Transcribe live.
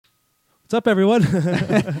What's up, everyone?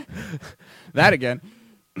 That again.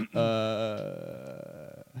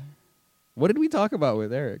 What did we talk about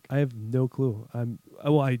with Eric? I have no clue.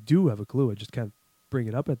 I do have a clue. I just can't bring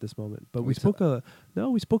it up at this moment. But we spoke a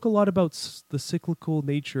lot about the cyclical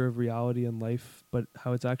nature of reality and life, but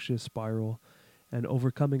how it's actually a spiral, and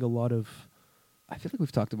overcoming a lot of. I feel like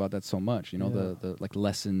we've talked about that so much, the like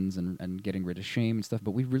lessons and getting rid of shame and stuff.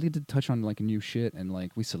 But we really did touch on like new shit, and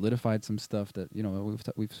like we solidified some stuff that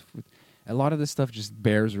we've a lot of this stuff just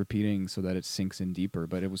bears repeating so that it sinks in deeper.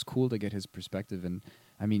 But it was cool to get his perspective, and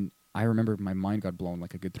I mean, I remember my mind got blown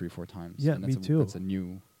like a good 3-4 times. Yeah, and me too.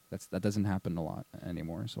 That doesn't happen a lot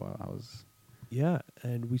anymore. So I was. Yeah,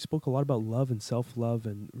 and we spoke a lot about love and self-love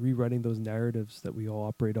and rewriting those narratives that we all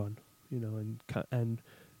operate on, and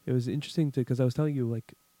it was interesting because I was telling you,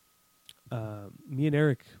 like, me and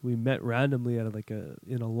Eric, we met randomly at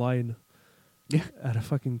in a line at a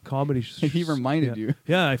fucking comedy show. He reminded you.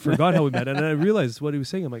 Yeah, I forgot how we met, and then I realized what he was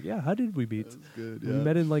saying. I'm like, yeah, how did we meet? That's good, We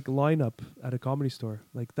met in like a lineup at a comedy store.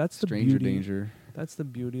 Like, that's Stranger the beauty. danger. That's the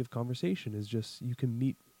beauty of conversation, is just you can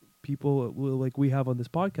meet people like we have on this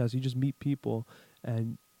podcast. You just meet people,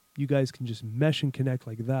 and you guys can just mesh and connect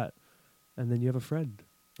like that, and then you have a friend.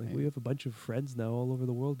 Like, we have a bunch of friends now all over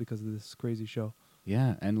the world because of this crazy show.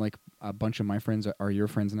 Yeah, and like a bunch of my friends are your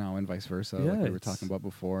friends now, and vice versa. Yeah, like we were talking about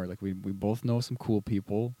before. Like we both know some cool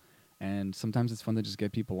people, and sometimes it's fun to just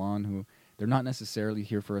get people on who they're not necessarily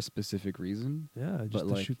here for a specific reason. Yeah, just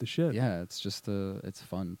to shoot the shit. Yeah, it's just it's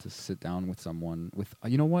fun to sit down with someone with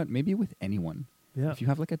you know what, maybe with anyone. Yeah, if you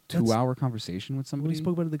have like a 2-hour conversation with somebody. We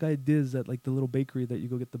spoke about the guy Diz at like the little bakery that you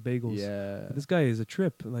go get the bagels. Yeah, this guy is a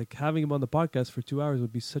trip. Like, having him on the podcast for 2 hours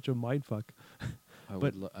would be such a mind fuck. I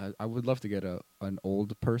would love to get an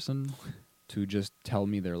old person to just tell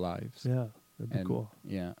me their lives. Yeah, that'd be cool.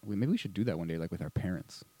 Yeah, maybe we should do that one day, like with our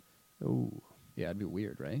parents. Oh, yeah, it'd be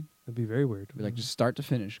weird, right? It'd be very weird. Be like, just start to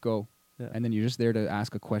finish, go, and then you're just there to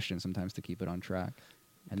ask a question sometimes to keep it on track,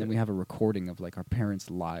 and then we have a recording of like our parents'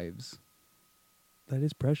 lives. That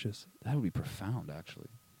is precious. That would be profound, actually.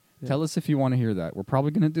 Yeah. Tell us if you want to hear that. We're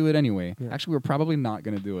probably going to do it anyway. Yeah. Actually, we're probably not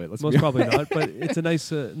going to do it. Most probably not, but it's a nice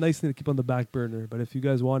thing to keep on the back burner. But if you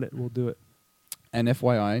guys want it, we'll do it. And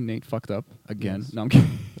FYI, Nate fucked up again. Yes. No, I'm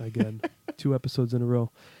kidding. Again. 2 episodes in a row.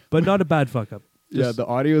 But not a bad fuck up. Yeah, the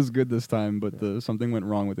audio is good this time, but something went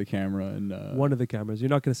wrong with the camera. And one of the cameras. You're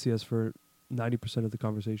not going to see us for 90% of the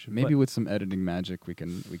conversation. Maybe with some editing magic we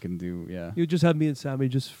can do, yeah. You just have me and Sammy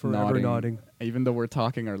just forever nodding. Even though we're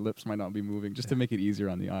talking, our lips might not be moving, just to make it easier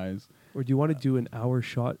on the eyes. Or do you want to do an hour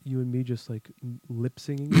shot, you and me just like lip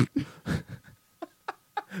singing?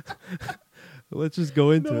 Let's just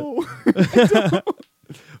go into it.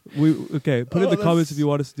 Put in the comments if you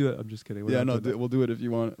want us to do it. I'm just kidding. We'll do it if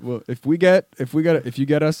you want. Well, if you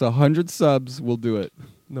get us 100 subs, we'll do it.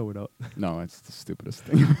 No, we don't. No, it's the stupidest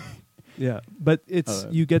thing. Yeah, but it's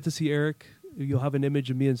you get to see Eric. You'll have an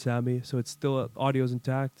image of me and Sammy, so it's still audio's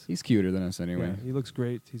intact. He's cuter than us anyway. Yeah, he looks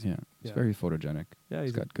great. He's very photogenic. Yeah,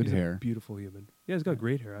 he's got good hair. A beautiful human. Yeah, he's got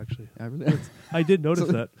great hair actually. I did notice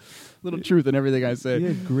that. Little truth in everything I say. He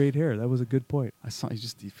had great hair. That was a good point. I saw he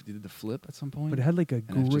did the flip at some point. But it had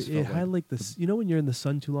like this. You know when you're in the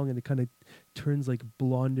sun too long and it kind of turns like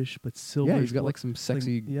blondish but silver. Yeah, he's got like some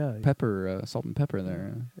sexy pepper, salt and pepper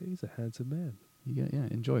there. He's a handsome man. Yeah,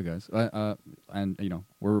 enjoy, guys. And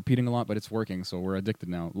we're repeating a lot, but it's working, so we're addicted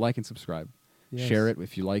now. Like and subscribe. Yes. Share it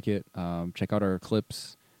if you like it. Check out our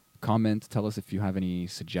clips. Comment. Tell us if you have any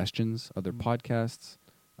suggestions, other podcasts.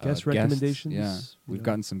 Guest recommendations. Yeah, we've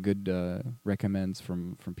gotten some good recommends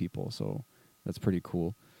from people, so that's pretty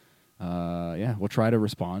cool. We'll try to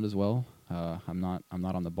respond as well. I'm not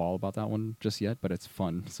on the ball about that one just yet, but it's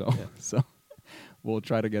fun. So so we'll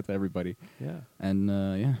try to get to everybody. Yeah.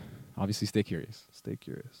 And obviously, stay curious. Stay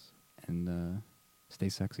curious. And stay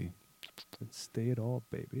sexy. And stay it all,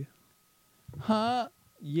 baby. Huh?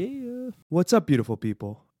 Yeah. What's up, beautiful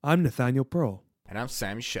people? I'm Nathaniel Pearl. And I'm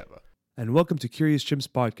Sammy Sheva. And welcome to Curious Chimps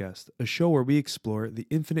Podcast, a show where we explore the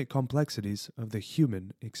infinite complexities of the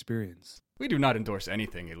human experience. We do not endorse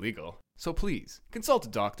anything illegal, so please,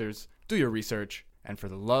 consult doctors, do your research, and for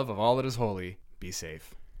the love of all that is holy, be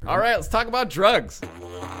safe. All right, let's talk about drugs.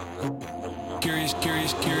 Curious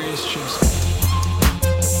Chimps.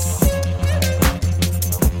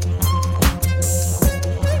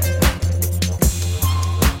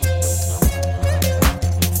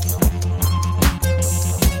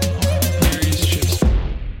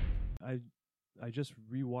 I just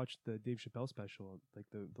rewatched the Dave Chappelle special, like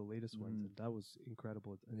the latest one, and that was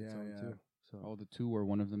incredible. Too. So the two where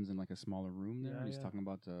one of them's in like a smaller room there. He's talking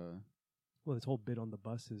about Well, this whole bit on the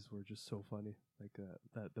buses were just so funny. Like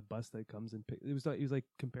that the bus that comes and he was like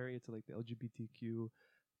comparing it to like the LGBTQ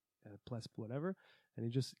plus whatever, and he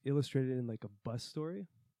just illustrated it in like a bus story,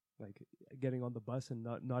 like getting on the bus and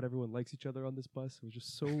not everyone likes each other on this bus. It was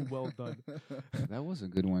just so well done. That was a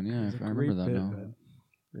good one. It Yeah, was a I remember great that bit, now. man.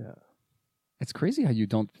 Yeah. It's crazy how you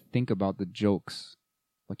don't think about the jokes.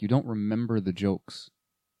 Like, you don't remember the jokes.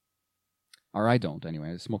 Or I don't,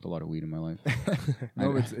 anyway. I smoked a lot of weed in my life.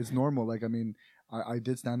 No, it's normal. Like, I mean, I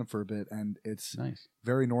did stand up for a bit, and it's Nice.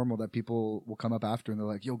 very normal that people will come up after and they're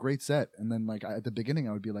like, "Yo, great set." And then, like, at the beginning,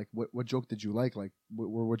 I would be like, "What joke did you like? Like,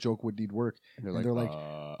 what joke would need work?" And they're like,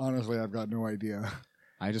 "Honestly, I've got no idea."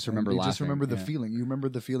 I just And remember you laughing. just remember the yeah. feeling. You remember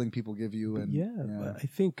the feeling people give you, and But I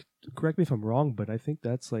think, correct me if I'm wrong, but I think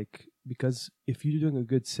that's like, because if you're doing a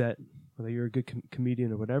good set, whether you're a good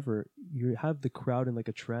comedian or whatever, you have the crowd in like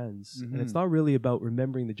a trance. And it's Mhm. not really about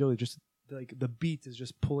remembering the joke. It's just like the beat is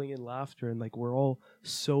just pulling in laughter, and like we're all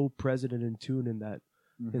so present and in tune in that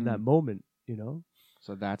Mhm. moment, you know?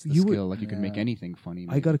 So that's the You were- skill. Like, you can make Yeah. anything funny.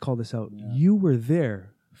 I got to call this out. Yeah. You were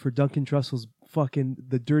there for Duncan Trussell's fucking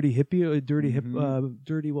the dirty hippie, Mhm.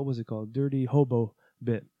 dirty, what was it called? Dirty hobo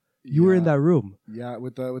bit. You were in that room. Yeah,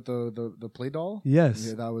 with the play doll. Yes.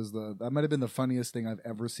 Yeah, that might have been the funniest thing I've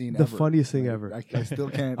ever seen. The ever. funniest thing Like, ever. I still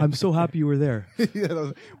can't. I'm so happy you were there.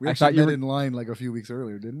 Yeah, we I actually thought you met were- in line like a few weeks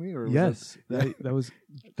earlier, didn't we? Or was Yes, that-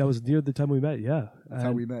 that was near the time we met. Yeah, that's how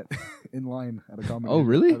And we met in line at a comedy. Oh,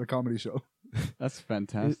 really? At a comedy show. That's it-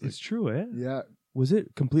 fantastic. it's true, eh? Yeah. Was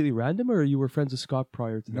it completely random, or you were friends with Scott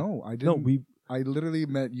prior to that? No, I No, didn't. I literally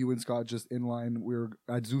met you and Scott just in line. We were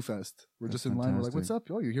at ZooFest. We're That's just in line. We're like, fantastic. "What's up?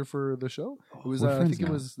 Oh, you're here for the show?" It was. We're I friends think it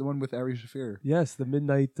now. was the one with Ari Shafir. Yes, the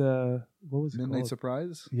midnight. What was it Midnight called?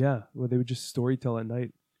 Surprise. Yeah, where they would just storytell at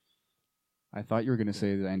night. I thought you were going to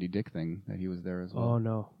say the Andy Dick thing, that he was there as well. Oh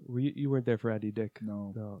no, you weren't there for Andy Dick.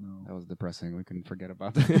 No, No. no. That was depressing. We couldn't forget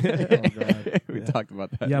about Oh, that. God. We Yeah. talked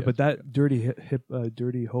about that. Yeah, but yesterday. that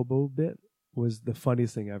dirty hobo bit was the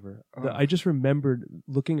funniest thing ever. Oh. I just remembered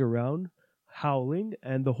looking around, howling,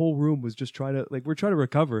 and the whole room was just we're trying to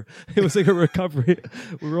recover. It was like a recovery.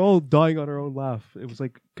 We were all dying on our own laugh. It was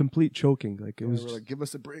like complete choking. Like it Yeah, was, we're like, "Give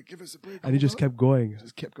us a break, give us a break." and he just kept going.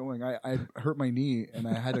 just kept going. I hurt my knee and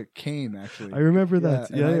I had a cane actually. I remember that.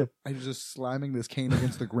 and Yeah, I was just slamming this cane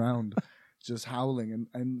against the ground, just howling.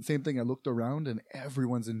 And same thing. I looked around and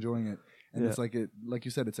everyone's enjoying it. And Yeah. it's like like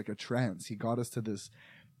you said, it's like a trance. He got us to this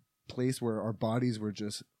place where our bodies were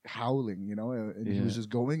just howling, and he was Yeah. just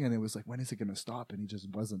going, and it was like, when is it going to stop? And he just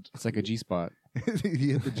wasn't. It's like a G-spot.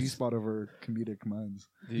 He hit the G spot of our comedic minds.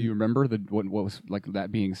 Do you remember what was, like, that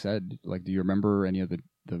being said? Like, do you remember any of the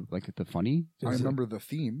funny? I Is it- remember the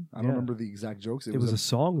theme. I don't Yeah. remember the exact jokes. It was a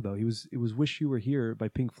song though. It was "Wish You Were Here" by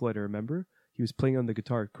Pink Floyd. I remember he was playing on the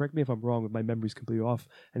guitar. Correct me if I'm wrong, but my memory's completely off.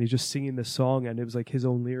 And he's just singing the song, and it was like his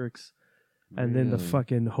own lyrics. And then the Really?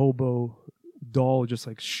 fucking hobo doll just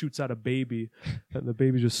like shoots out a baby, and the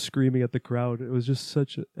baby just screaming at the crowd. It was just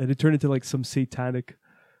and it turned into like some satanic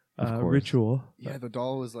Of course. ritual. Yeah, the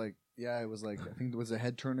doll was like, it was like, I think there was a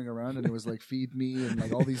head turning around, and it was like, "Feed me," and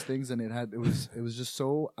like all these things, and it was just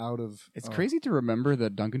so out of. It's crazy to remember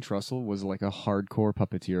that Duncan Trussell was like a hardcore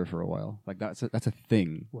puppeteer for a while. Like, that's a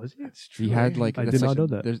thing. Was it? He had like I that's did not such know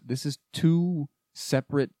a- that. This is two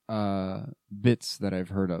separate bits that I've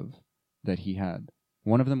heard of that he had.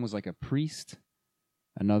 One of them was like a priest.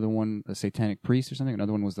 Another one, a satanic priest or something.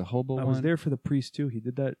 Another one was the hobo I one. was there for the priest too. He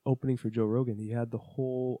did that opening for Joe Rogan. He had the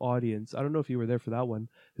whole audience. I don't know if you were there for that one.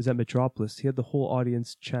 It was at Metropolis. He had the whole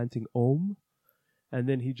audience chanting Om, and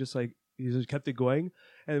then he just kept it going.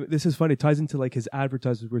 And this is funny. It ties into like his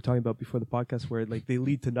advertisements we were talking about before the podcast, where like they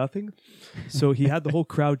lead to nothing. So he had the whole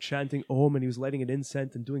crowd chanting Om, and he was lighting an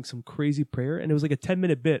incense and doing some crazy prayer. And it was like a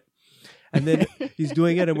 10-minute bit. And then he's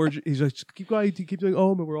doing it, and he's like, keep going, keep doing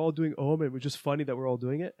Om, and we're all doing Om, and it was just funny that we're all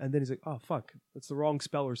doing it. And then he's like, oh fuck, that's the wrong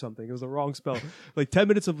spell or something. It was the wrong spell. Like 10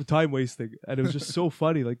 minutes of time wasting, and it was just so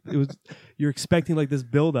funny. Like you're expecting like this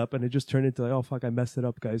build up, and it just turned into like, oh fuck, I messed it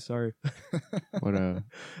up, guys. Sorry. What a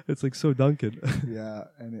It's like so Duncan. Yeah,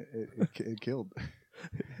 and it killed.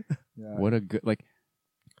 Yeah. what a good like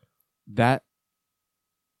that.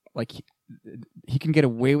 Like he can get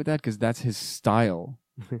away with that because that's his style,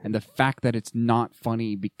 and the fact that it's not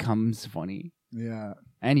funny becomes funny. Yeah.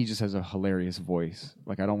 And he just has a hilarious voice.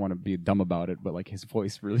 Like, I don't want to be dumb about it, but like his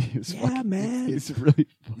voice really is. Yeah, man. It's really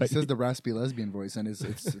funny. He says the raspy lesbian voice, and it's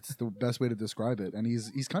the best way to describe it. And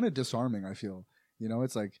he's kind of disarming. I feel,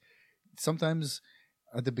 it's like sometimes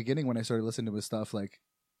at the beginning when I started listening to his stuff, like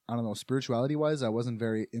I don't know, spirituality wise, I wasn't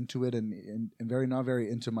very into it, and very not very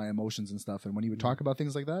into my emotions and stuff. And when he would talk about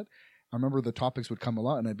things like that, I remember the topics would come a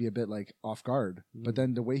lot and I'd be a bit like off guard. But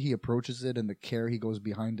then the way he approaches it and the care he goes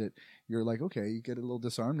behind it, you're like, okay, you get a little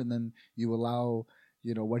disarmed, and then you allow,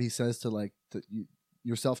 what he says to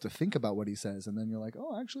yourself to think about what he says, and then you're like,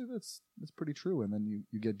 oh, actually that's pretty true, and then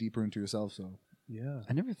you get deeper into yourself. So Yeah.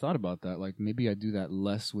 I never thought about that. Like maybe I do that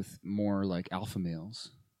less with more like alpha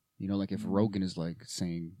males. Like if Rogan is like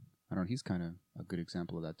saying, I don't know, he's kind of a good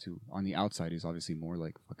example of that too. On the outside, he's obviously more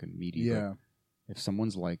like fucking meaty. yeah. If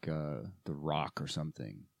someone's like The Rock or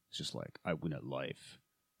something, it's just like, I win at life,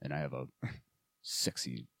 and I have a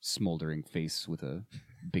sexy, smoldering face with a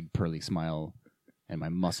big pearly smile, and my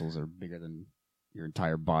muscles are bigger than your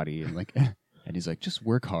entire body, and like, and he's like, just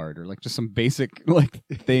work hard, or like just some basic like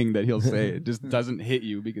thing that he'll say. It just doesn't hit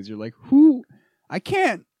you because you're like, who? I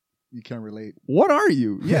can't. You can't relate. What are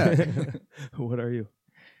you? Yeah. What are you?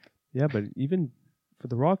 Yeah, but even for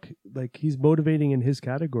The Rock, like he's motivating in his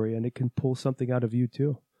category, and it can pull something out of you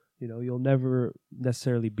too. You'll never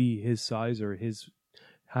necessarily be his size or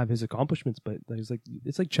have his accomplishments, but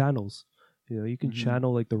it's like channels. You can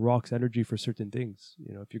channel like The Rock's energy for certain things.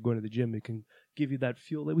 If you're going to the gym, it can give you that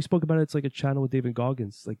fuel. Like we spoke about, it's like a channel with David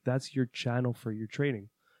Goggins. Like that's your channel for your training.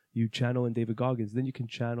 You channel in David Goggins, then you can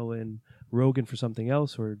channel in Rogan for something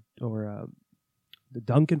else, or the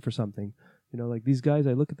Duncan for something. Like these guys,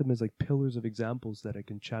 I look at them as like pillars of examples that I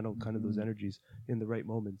can channel kind of those energies in the right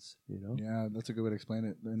moments. Yeah, that's a good way to explain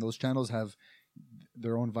it. And those channels have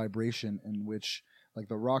their own vibration, in which, like,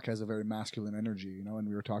 The Rock has a very masculine energy. And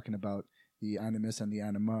we were talking about the animus and the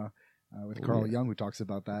anima with Carl Jung, who talks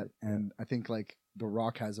about that. And I think like The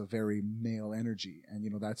Rock has a very male energy, and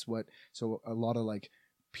that's what. So a lot of like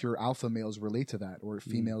pure alpha males relate to that, or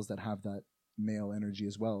females that have that male energy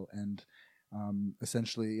as well. And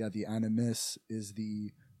essentially, the animus is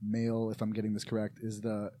the male, if I'm getting this correct, is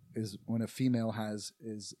when a female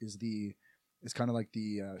is kind of like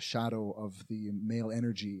the shadow of the male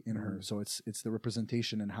energy in her. So it's the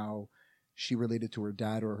representation and how she related to her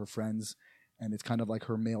dad or her friends, and it's kind of like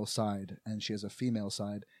her male side, and she has a female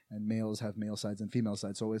side, and males have male sides and female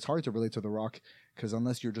sides. So it's hard to relate to The Rock, because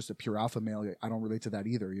unless you're just a pure alpha male, I don't relate to that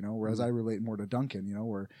either, whereas I relate more to Duncan,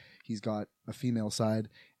 where he's got a female side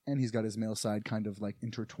and he's got his male side kind of like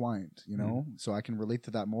intertwined, so I can relate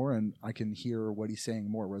to that more, and I can hear what he's saying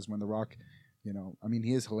more. Whereas when The Rock,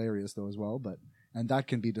 he is hilarious though as well, and that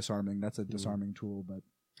can be disarming. That's a disarming tool. But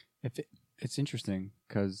It's interesting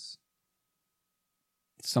because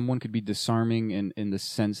someone could be disarming in the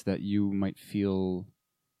sense that you might feel,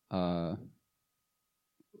 the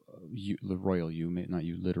royal you, not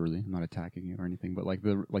you literally. I'm not attacking you or anything, but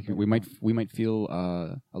we might feel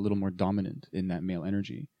a little more dominant in that male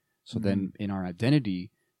energy. So then, in our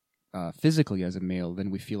identity, physically as a male,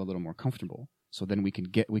 then we feel a little more comfortable. So then we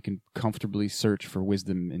can comfortably search for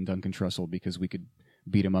wisdom in Duncan Trussell, because we could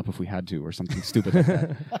beat him up if we had to, or something stupid like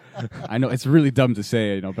that. I know it's really dumb to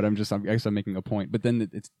say, but I guess I'm making a point. But then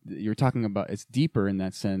you're talking about, it's deeper in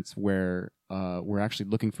that sense, where we're actually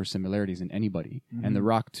looking for similarities in anybody. And The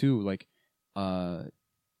Rock too, like,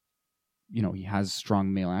 he has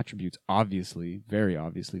strong male attributes, obviously, very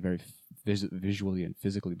visually and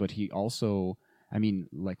physically. But he also,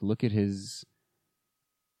 look at his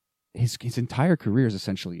entire career is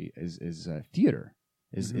essentially is theater,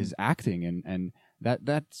 is acting, and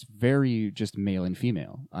that's very just male and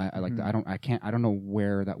female. I like that. I don't know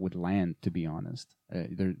where that would land, to be honest.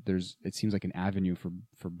 It seems like an avenue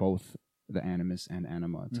for both the animus and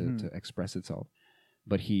anima to express itself.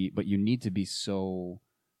 But you need to be so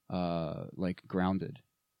like grounded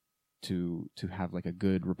to have like a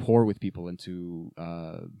good rapport with people, and to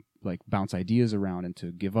like bounce ideas around, and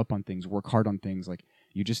to give up on things, work hard on things. Like,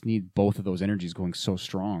 you just need both of those energies going so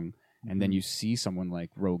strong. And then you see someone like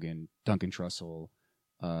Rogan, Duncan Trussell,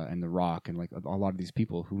 and The Rock, and like a lot of these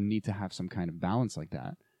people who need to have some kind of balance like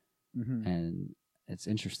that. And it's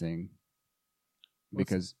interesting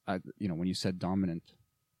because when you said dominant,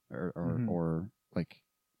 or like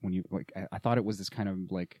when you like, I thought it was this kind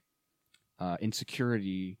of like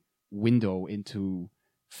insecurity window into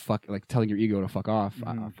like telling your ego to fuck off.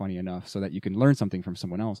 Funny enough, so that you can learn something from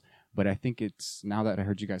someone else. But I think it's, now that I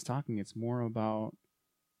heard you guys talking, it's more about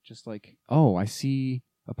just like, oh, I see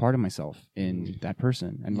a part of myself in that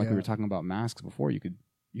person. And like we were talking about masks before, you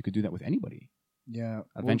could do that with anybody. Yeah.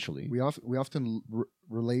 Eventually. Well, we often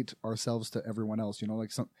relate ourselves to everyone else,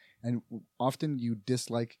 and often you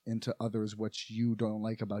dislike into others what you don't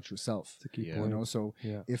like about yourself. It's a key point. So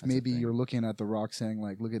if maybe you're looking at The Rock saying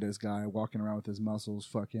like, look at this guy walking around with his muscles,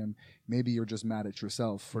 fuck him. Maybe you're just mad at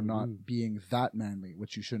yourself for not being that manly,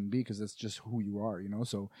 which you shouldn't be, because that's just who you are,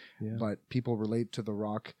 So, but people relate to The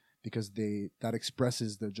Rock because that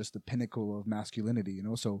expresses the pinnacle of masculinity,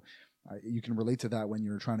 So you can relate to that when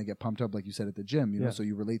you're trying to get pumped up, like you said at the gym, you know. Yeah. So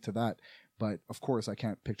you relate to that, but of course, I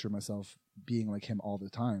can't picture myself being like him all the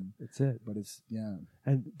time. That's it. But it's yeah,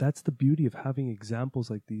 And that's the beauty of having examples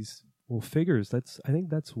like these, well, figures. I think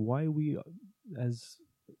that's why we, as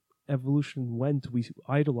evolution went, we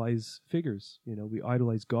idolize figures. You know, we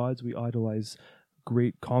idolize gods, we idolize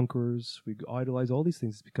great conquerors, we idolize all these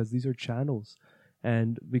things because these are channels.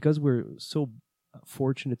 And because we're so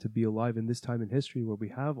fortunate to be alive in this time in history where we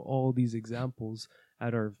have all these examples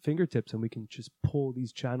at our fingertips and we can just pull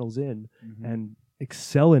these channels in and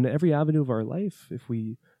excel in every avenue of our life if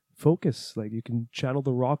we focus. Like, you can channel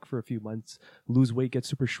The Rock for a few months, lose weight, get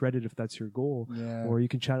super shredded if that's your goal. yeah. Or you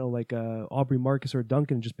can channel like Aubrey Marcus or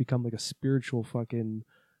Duncan and just become like a spiritual fucking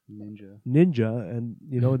ninja. And,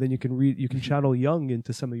 you know, then you can channel Jung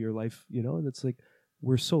into some of your life, you know. And it's like,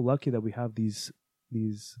 we're so lucky that we have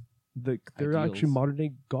they're Ideals. actually modern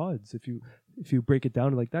day gods if you break it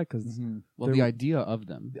down like that, because Well, they're- the idea of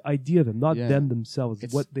them. the idea of them, not Yeah. them themselves,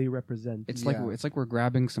 It's- what they represent. It's Yeah. like we're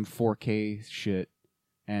grabbing some 4K shit,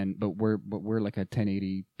 but we're like a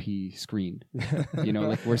 1080p screen. You know,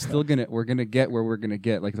 like we're gonna get where we're gonna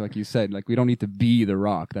get. Like you said, like we don't need to be The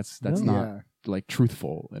Rock. That's No. not Yeah. like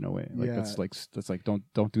truthful in a way. Like Yeah. that's like don't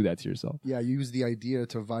do that to yourself. Yeah, you use the idea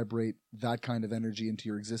to vibrate that kind of energy into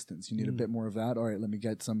your existence. You need a bit more of that. All right, let me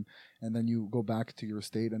get some, and then you go back to your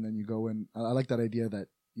state, and then you go in. I like that idea that,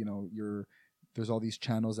 you know, there's all these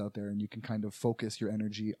channels out there, and you can kind of focus your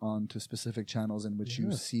energy onto specific channels in which you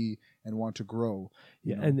Yeah. see and want to grow.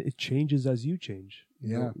 you Yeah, know? and it changes as you change.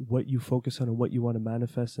 You know, what you focus on and what you want to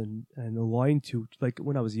manifest and align to. Like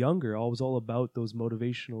when I was younger, I was all about those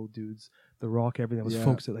motivational dudes, The Rock, everything. I was Yeah.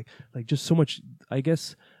 focused at like just so much. I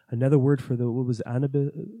guess another word for what was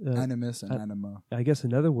Animus and anima. I guess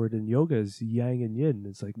another word in yoga is yang and yin.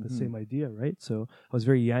 It's like the same idea, right? So I was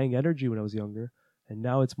very yang energy when I was younger, and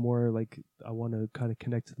now it's more like I want to kind of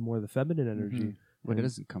connect to more of the feminine energy. But it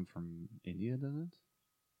doesn't come from India, does it?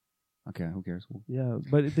 Okay, who cares? Well, Yeah,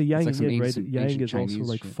 but the yang like and some yin, right? ancient- Yang ancient is also Chinese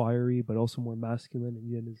like shit. fiery, but also more masculine, and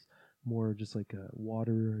yin is more just like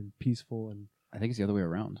water and peaceful. And I think it's the other way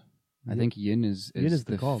around. I Yin- think yin is yin is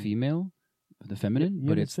the the calm. female, the feminine, yin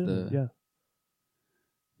but is it's feminine, the. yeah.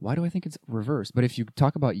 Why do I think it's reversed? But if you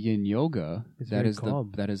talk about yin yoga, It's that very is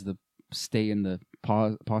calm. the stay in the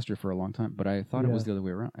posture for a long time. But I thought it was Yeah. the other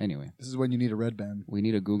way around. Anyway, This is when you need a red band. we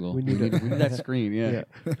need a Google. We We need need, a- that screen. Yeah.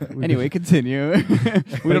 We Anyway, continue.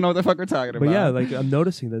 We don't know what the fuck we're talking about. But yeah, like I'm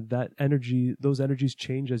noticing that energy, those energies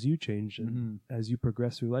change as you change and as you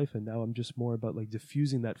progress through life. And now I'm just more about like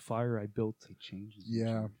diffusing that fire I built. it changes.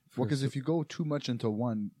 Yeah. Well, because if you go too much into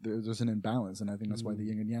one, there's an imbalance, and I think that's why the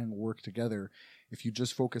yin and yang work together. If you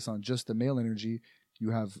just focus on just the male energy, you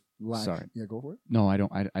have lack. Sorry. Yeah, go for it. No, I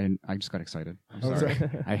don't. I just got excited. I'm Oh, sorry.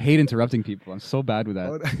 I hate interrupting people. I'm so bad with that.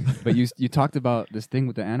 Oh, But you talked about this thing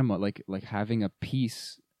with the anima, like having a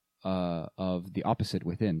piece of the opposite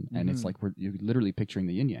within, and it's like you're literally picturing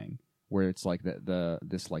the yin yang, where it's like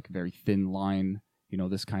this like very thin line. You know,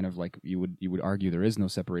 this kind of like you would argue there is no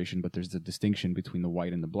separation, but there's a distinction between the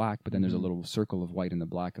white and the black. But then there's a little circle of white and the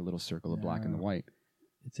black, a little circle of black and the white.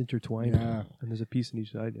 It's intertwined. Yeah. And there's a piece on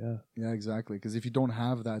each side. Yeah. Yeah, exactly. Because if you don't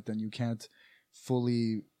have that, then you can't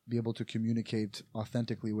fully be able to communicate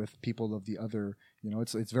authentically with people of the other. You know,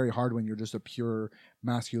 it's very hard when you're just a pure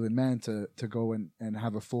masculine man to go and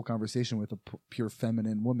have a full conversation with a pure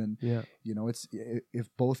feminine woman. Yeah. You know, it's if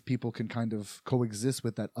both people can kind of coexist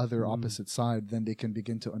with that other opposite side, then they can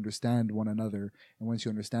begin to understand one another. And once you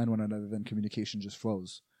understand one another, then communication just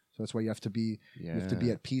flows. So that's why you have to be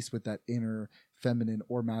at peace with that inner feminine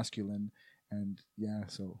or masculine. And yeah,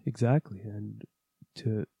 so Exactly. And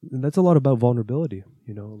that's a lot about vulnerability.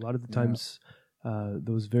 You know, a lot of the times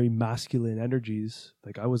those very masculine energies,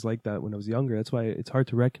 like I was like that when I was younger. That's why it's hard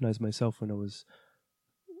to recognize myself when I was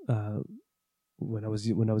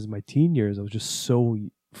in my teen years. I was just so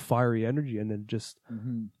fiery energy, and then just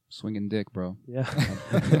Swinging dick, bro. yeah.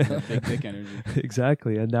 Big dick energy.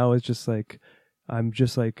 Exactly. And now it's just like I'm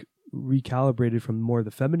just like recalibrated from more of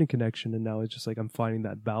the feminine connection, and now it's just like I'm finding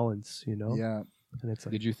that balance, you know? yeah. And it's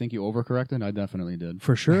like Did you think you overcorrected? I definitely did.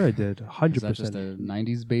 for sure I did. Is 100%. that just a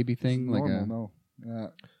 90s baby thing? It's normal, no. Yeah.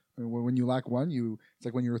 When you lack one, it's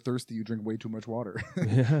like when you're thirsty, you drink way too much water.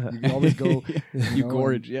 Yeah. You can always go. You know,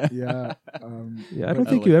 gorge, yeah. Yeah. Yeah, I don't I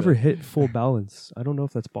think like you ever that. hit full balance. I don't know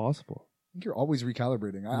if that's possible. I think you're always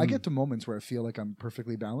recalibrating. I get to moments where I feel like I'm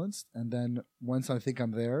perfectly balanced, and then once I think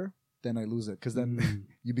I'm there, then I lose it because then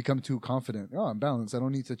you become too confident. Oh, I'm balanced. I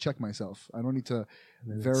don't need to check myself. I don't need to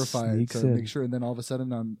then it verify it sneaks to in. make sure. And then all of a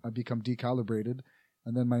sudden, I become decalibrated,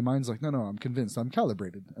 and then my mind's like, no, I'm convinced. I'm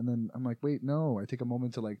calibrated, and then I'm like, wait, no. I take a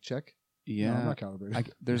moment to like check, Yeah, No, I'm not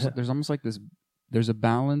calibrated. There's almost like this. There's a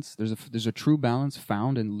balance. There's a true balance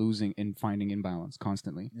found in finding imbalance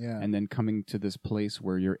constantly, Yeah. and then coming to this place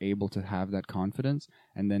where you're able to have that confidence,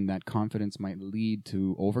 and then that confidence might lead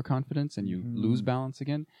to overconfidence, and you lose balance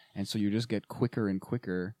again, and so you just get quicker and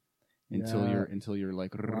quicker until you're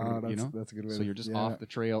like, Wow, you know, that's a good way. so you're just off the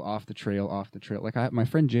trail. Like my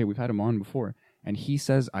friend Jay, we've had him on before, and he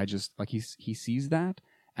says he sees that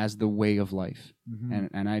as the way of life.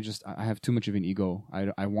 And I have too much of an ego.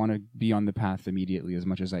 I want to be on the path immediately as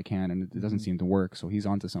much as I can, and it doesn't seem to work. So he's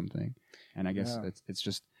onto something. And I guess it's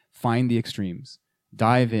just find the extremes,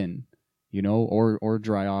 dive in, you know, or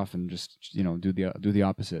dry off and just, you know, do the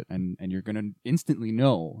opposite, and you're gonna instantly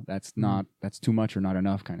know that's too much or not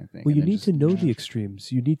enough kind of thing. Well, you need to know the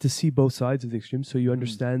extremes. You need to see both sides of the extremes so you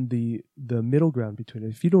understand the middle ground between it.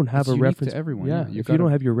 If you don't have It's a unique reference, to everyone. if you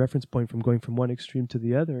don't have your reference point from going from one extreme to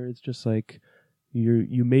the other, it's just like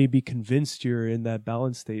you may be convinced you're in that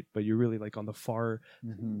balance state, but you're really like on the far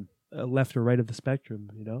left or right of the spectrum.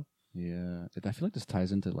 You know. Yeah, I feel like this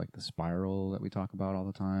ties into like the spiral that we talk about all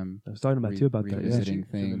the time. I was talking about too about that. Revisiting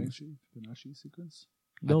things. Fibonacci sequence.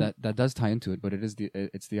 No, that does tie into it, but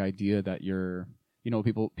it's the idea that you're, you know,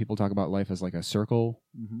 people talk about life as like a circle,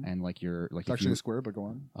 and like you're like It's actually a square, but go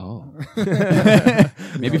on. Oh,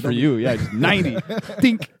 maybe for you, yeah, just 90,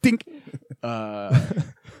 tink, tink.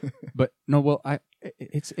 But no, well,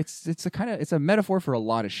 it's a metaphor for a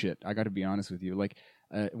lot of shit. I got to be honest with you, like.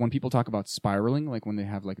 When people talk about spiraling, like when they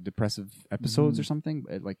have like depressive episodes or something,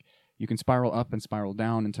 like you can spiral up and spiral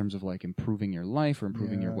down in terms of like improving your life or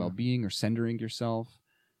improving your well-being or centering yourself.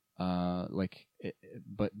 But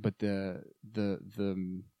the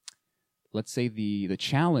let's say the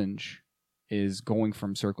challenge is going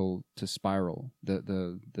from circle to spiral.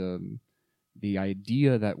 The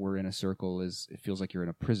idea that we're in a circle is it feels like you're in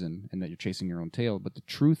a prison and that you're chasing your own tail. But the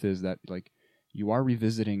truth is that like. You are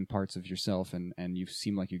revisiting parts of yourself, and you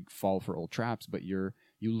seem like you fall for old traps, but you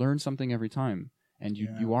learn something every time, and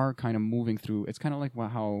you are kind of moving through. It's kind of like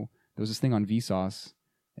how there was this thing on Vsauce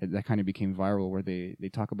that kind of became viral, where they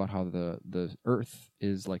talk about how the Earth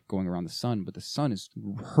is like going around the sun, but the sun is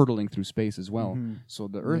hurtling through space as well. So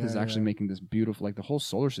the Earth is actually making this beautiful, like the whole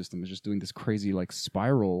solar system is just doing this crazy like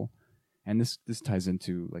spiral, and this ties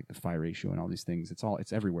into like the phi ratio and all these things.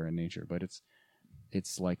 It's everywhere in nature, but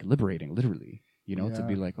it's like liberating, literally, you know, to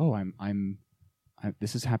be like, oh, I'm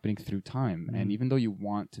this is happening through time. And even though you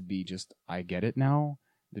want to be just, I get it now,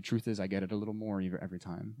 the truth is I get it a little more every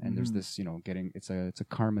time. And there's this, you know, it's a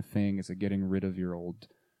karma thing. It's a getting rid of your old,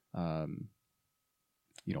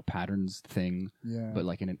 you know, patterns thing, but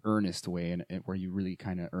like in an earnest way, and where you really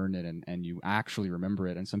kind of earn it and you actually remember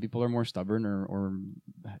it. And some people are more stubborn or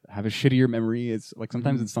have a shittier memory. It's like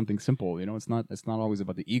sometimes it's something simple, you know. It's not always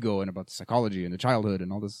about the ego and about the psychology and the childhood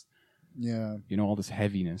and all this, you know, all this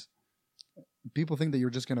heaviness. People think that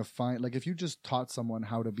you're just gonna find, like, if you just taught someone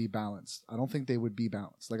how to be balanced, I don't think they would be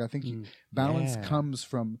balanced. Like, I think balance comes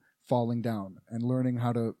from falling down and learning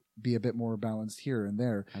how to be a bit more balanced here and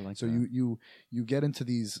there. I like so that. you get into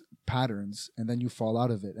these patterns and then you fall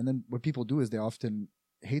out of it. And then what people do is they often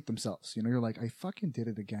hate themselves. You know, you're like, I fucking did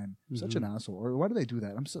it again. I'm such an asshole. Or why do they do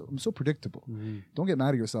that? I'm so predictable. Don't get mad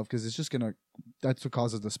at yourself, because it's just that's what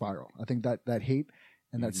causes the spiral. I think that hate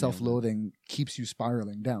and that self-loathing keeps you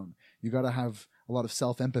spiraling down. You got to have a lot of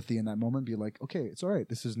self-empathy in that moment. Be like, okay, it's all right.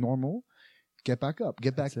 This is normal. Get back up.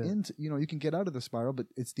 Get back into, you know, you can get out of the spiral, but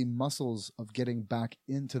it's the muscles of getting back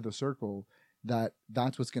into the circle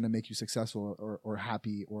that's what's going to make you successful or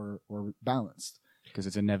happy or balanced. Because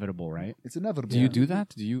it's inevitable, right? It's inevitable. Do you do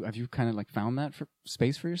that? Have you kind of like found that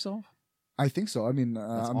space for yourself? I think so. I mean,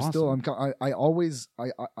 I always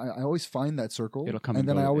find that circle. It'll come and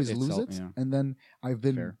then I always itself, lose it. yeah. And then I've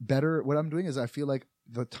been better. What I'm doing is I feel like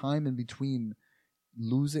the time in between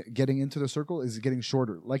getting into the circle is getting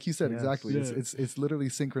shorter. Like you said, exactly. Yeah. It's literally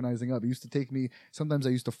synchronizing up. It used to take me, sometimes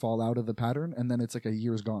I used to fall out of the pattern and then it's like a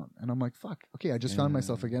year's gone. And I'm like, fuck, okay, I just found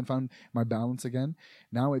myself again, found my balance again.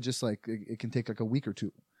 Now it just like, it can take like a week or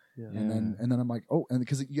two. Yeah. And then I'm like, oh, and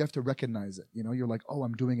because you have to recognize it, you know, you're like, oh,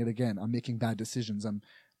 I'm doing it again. I'm making bad decisions. I'm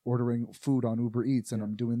ordering food on Uber Eats and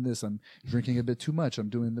I'm doing this. I'm drinking a bit too much. I'm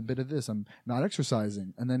doing a bit of this. I'm not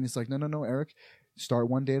exercising. And then it's like, no, Eric, start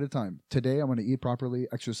one day at a time. Today, I'm going to eat properly,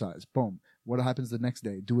 exercise. Boom. What happens the next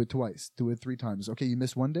day? Do it twice. Do it 3 times. Okay, you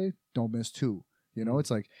miss one day? Don't miss 2. You know,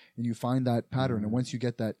 it's like, and you find that pattern. And once you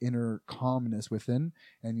get that inner calmness within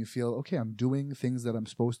and you feel, okay, I'm doing things that I'm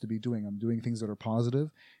supposed to be doing. I'm doing things that are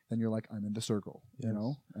positive. Then you're like, I'm in the circle, you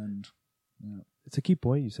know? And it's a key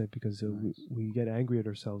point you said, because we get angry at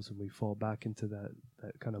ourselves and we fall back into that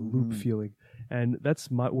kind of loop feeling. And that's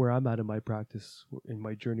where I'm at in my practice, in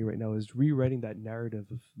my journey right now, is rewriting that narrative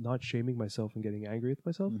of not shaming myself and getting angry with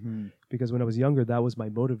myself. Mm-hmm. Because when I was younger, that was my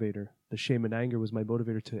motivator. The shame and anger was my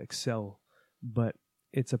motivator to excel. But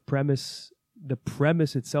it's a premise. The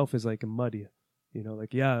premise itself is like muddy. You know,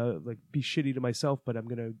 like, yeah, like be shitty to myself, but I'm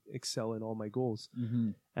going to excel in all my goals. Mm-hmm.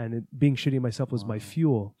 And being shitty to myself was my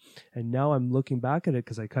fuel. And now I'm looking back at it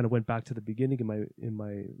because I kind of went back to the beginning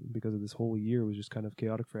because of this whole year was just kind of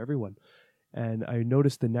chaotic for everyone. And I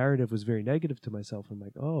noticed the narrative was very negative to myself. I'm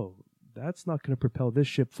like, oh, that's not going to propel this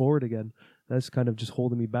ship forward again. That's kind of just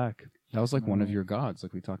holding me back. That was like one of your gods.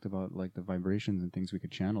 Like we talked about, like the vibrations and things we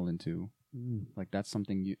could channel into. Like that's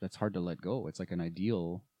something that's hard to let go. It's like an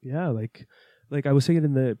ideal. Yeah, like I was saying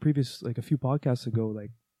in the previous, like a few podcasts ago,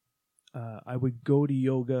 like I would go to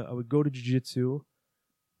yoga, I would go to jiu-jitsu,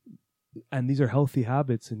 and these are healthy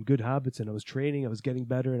habits and good habits, and I was training, I was getting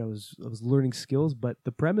better, and I was learning skills. But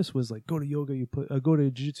the premise was like, go to yoga, go to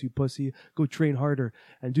jiu-jitsu, you pussy, go train harder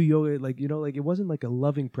and do yoga. Like, you know, like it wasn't like a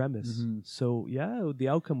loving premise. Mm-hmm. So yeah, the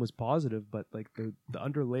outcome was positive, but like the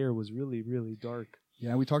underlayer was really, really dark.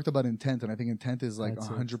 Yeah, we talked about intent, and I think intent is like That's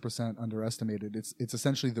 100% underestimated. It's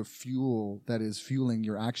essentially the fuel that is fueling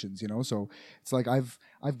your actions, you know? So it's like I've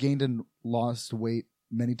gained and lost weight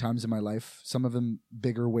many times in my life, some of them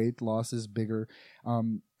bigger weight losses, bigger.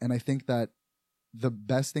 And I think that the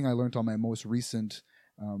best thing I learned on my most recent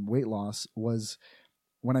weight loss was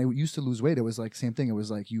when I used to lose weight, it was like same thing. It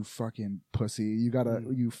was like, you fucking pussy,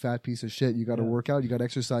 you fat piece of shit, you gotta work out, you gotta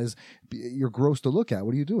exercise, you're gross to look at,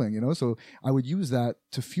 what are you doing, you know? So I would use that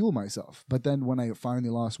to fuel myself. But then when I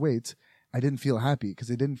finally lost weight, I didn't feel happy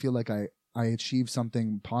because it didn't feel like I achieved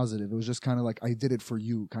something positive. It was just kind of like, I did it for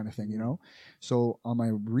you kind of thing, you know? So on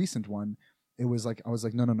my recent one, it was like, I was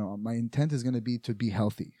like, no, my intent is going to be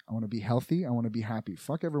healthy. I want to be healthy. I want to be happy.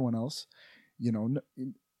 Fuck everyone else, you know?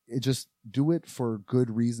 It just do it for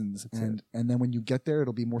good reasons. And then when you get there,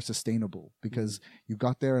 it'll be more sustainable because you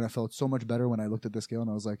got there, and I felt so much better when I looked at the scale and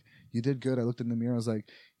I was like, you did good. I looked in the mirror. I was like,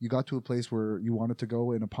 you got to a place where you wanted to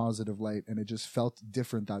go in a positive light, and it just felt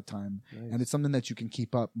different that time. Nice. And it's something that you can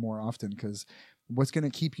keep up more often, because what's going to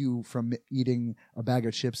keep you from eating a bag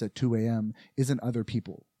of chips at 2 a.m. isn't other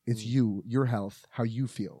people. It's you, your health, how you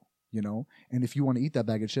feel, you know? And if you want to eat that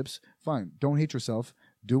bag of chips, fine. Don't hate yourself.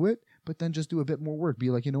 Do it. But then just do a bit more work. Be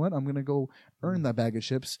like, you know what? I'm going to go earn that bag of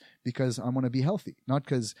chips because I want to be healthy. Not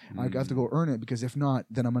because I have to go earn it, because if not,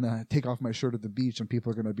 then I'm going to take off my shirt at the beach and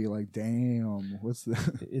people are going to be like, damn, what's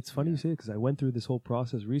the... It's funny you say it, because I went through this whole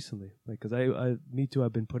process recently. Like, because me too,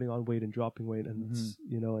 I've been putting on weight and dropping weight. And, it's,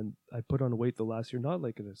 you know, and I put on weight the last year, not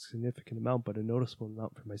like a significant amount, but a noticeable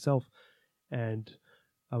amount for myself. And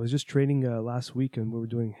I was just training last week, and we were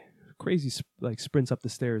doing crazy like sprints up the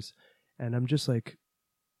stairs. And I'm just like,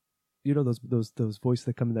 you know, those voices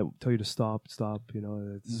that come in that tell you to stop, you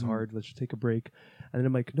know, it's hard, let's just take a break. And then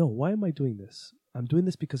I'm like, no, why am I doing this? I'm doing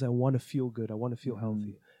this because I want to feel good. I want to feel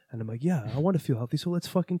healthy. And I'm like, yeah, I want to feel healthy, so let's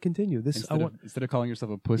fucking continue. Instead of calling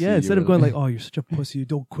yourself a pussy. Yeah, instead of going like, oh, you're such a pussy, you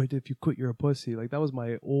don't quit. If you quit, you're a pussy. Like, that was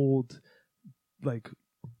my old, like,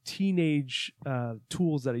 teenage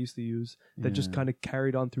tools that I used to use that just kind of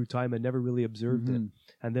carried on through time. I never really observed it.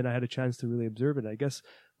 And then I had a chance to really observe it. I guess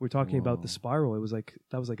we're talking about the spiral. It was like,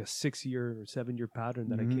 that was like a 6-year or 7-year pattern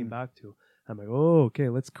that I came back to. I'm like, oh, okay,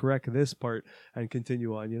 let's correct this part and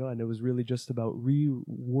continue on, you know? And it was really just about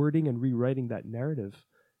rewording and rewriting that narrative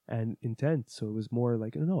and intent. So it was more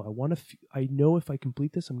like, no, I know if I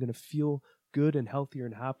complete this, I'm going to feel good and healthier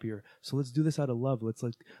and happier. So let's do this out of love. Let's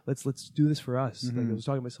do this for us. Like, I was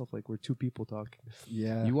talking to myself like we're two people talking.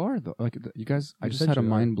 Yeah, you are though. Like you guys, I just had a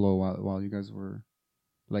mind blow while you guys were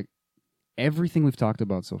like, everything we've talked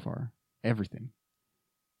about so far, everything,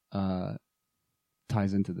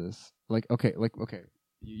 ties into this. Like, okay,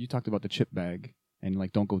 you talked about the chip bag and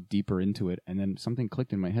like don't go deeper into it, and then something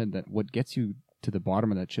clicked in my head that what gets you to the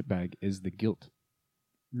bottom of that chip bag is the guilt.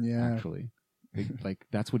 Yeah, actually. Like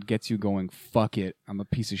that's what gets you going, fuck it, I'm a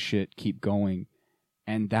piece of shit, keep going.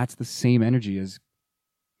 And that's the same energy as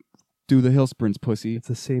do the hill sprints, pussy. It's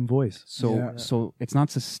the same voice. So it's not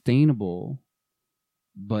sustainable,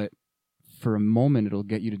 but for a moment it'll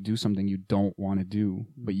get you to do something you don't want to do.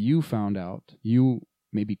 But you found out, you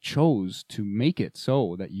maybe chose to make it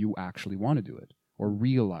so that you actually want to do it, or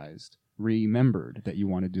remembered that you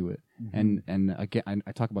want to do it. And again,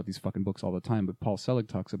 I talk about these fucking books all the time, but Paul Selig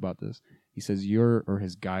talks about this. He says or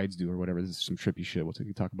his guides do, or whatever. This is some trippy shit. We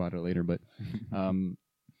can talk about it later, but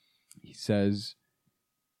he says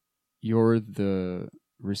you're the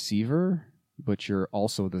receiver, but you're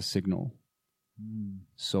also the signal.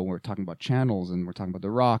 So we're talking about channels, and we're talking about the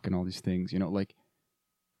rock and all these things. You know, like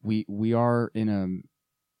we are in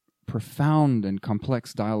a profound and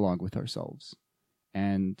complex dialogue with ourselves.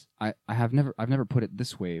 And I've never put it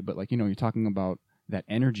this way, but like, you're talking about that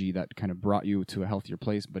energy that kind of brought you to a healthier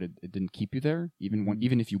place, but it didn't keep you there.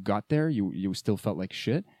 Even if you got there, you still felt like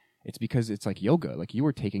shit. It's because it's like yoga. Like, you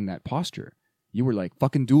were taking that posture. You were like,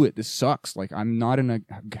 fucking do it. This sucks. Like, I'm not in a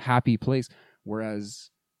happy place.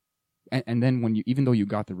 Whereas, and then even though you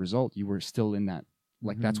got the result, you were still in that,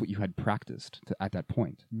 like, that's what you had practiced at that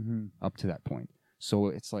point, up to that point. So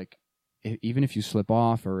it's like, even if you slip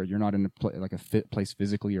off or you're not in a fit place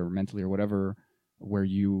physically or mentally or whatever, where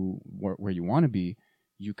you want to be,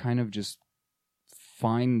 you kind of just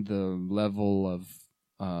find the level of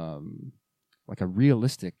like a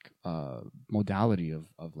realistic modality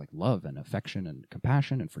of like love and affection and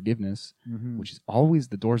compassion and forgiveness, which is always,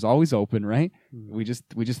 the door's always open, right? We just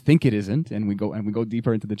think it isn't, and we go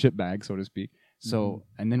deeper into the chip bag, so to speak. So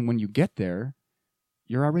and then when you get there,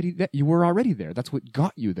 you were already there. That's what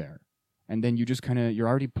got you there. And then you just you're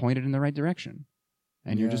already pointed in the right direction,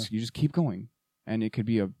 and you just keep going. And it could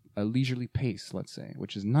be a leisurely pace, let's say,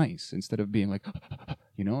 which is nice, instead of being like,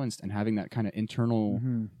 and having that kind of internal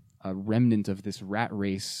remnant of this rat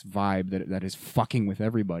race vibe that is fucking with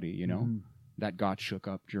everybody, that got shook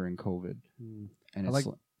up during COVID. And it's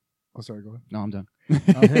oh, sorry, go ahead. No, I'm done.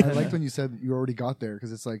 I liked when you said you already got there,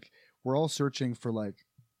 because it's like we're all searching for like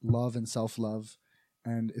love and self-love.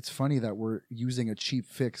 And it's funny that we're using a cheap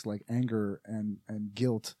fix like anger and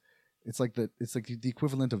guilt. It's like the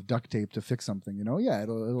equivalent of duct tape to fix something, Yeah,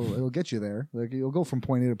 it'll get you there. Like, you'll go from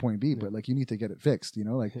point A to point B, but like, you need to get it fixed,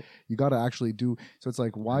 Like, you got to actually do. So it's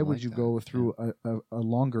like, why would you go through a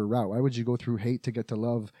longer route? Why would you go through hate to get to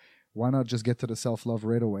love? Why not just get to the self-love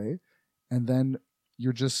right away? And then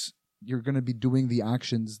you're going to be doing the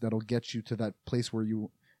actions that'll get you to that place where you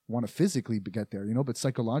want to physically get there, but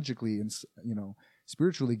psychologically and,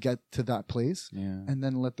 spiritually get to that place, and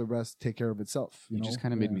then let the rest take care of itself. You just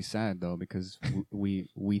kind of made me sad, though, because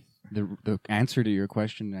the answer to your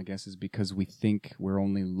question, I guess, is because we think we're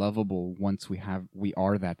only lovable once we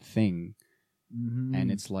are that thing, and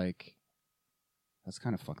it's like, that's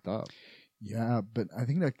kind of fucked up. Yeah, but I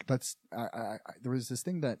think that's there was this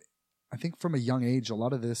thing that I think from a young age, a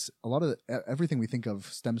lot of everything we think of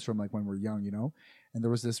stems from like when we're young, And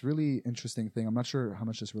there was this really interesting thing. I'm not sure how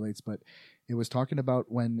much this relates, but it was talking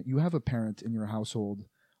about when you have a parent in your household,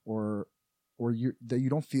 or that you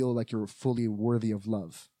don't feel like you're fully worthy of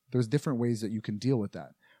love. There's different ways that you can deal with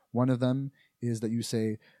that. One of them is that you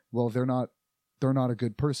say, well, they're not a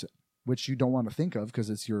good person, which you don't want to think of because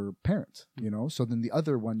it's your parent, So then the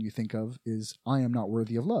other one you think of is, I am not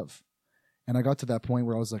worthy of love. And I got to that point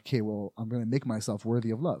where I was like, okay, well, I'm going to make myself worthy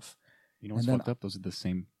of love. What's fucked up? Those are the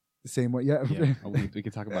same. The same way, yeah. We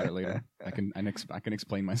can talk about it later. I can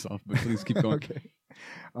explain myself, but please keep going. Okay.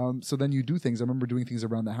 So then you do things. I remember doing things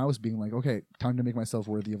around the house, being like, okay, time to make myself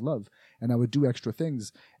worthy of love. And I would do extra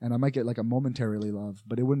things, and I might get like a momentarily love,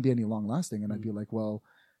 but it wouldn't be any long lasting. And I'd be like, well,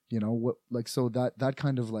 what? Like, so that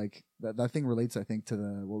kind of like that thing relates, I think, to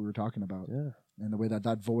what we were talking about, and the way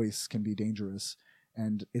that voice can be dangerous.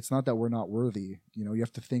 And it's not that we're not worthy. You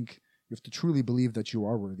have to truly believe that you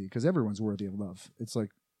are worthy, because everyone's worthy of love. It's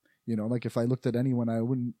like, like if I looked at anyone, I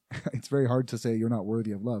wouldn't, it's very hard to say you're not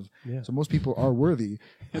worthy of love. Yeah. So most people are worthy,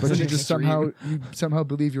 but you just somehow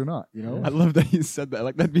believe you're not, I love that you said that.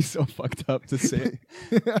 Like, that'd be so fucked up to say.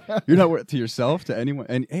 You're not worth to yourself, to anyone.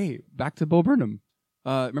 And hey, back to Bo Burnham.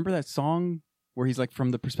 Remember that song where he's like,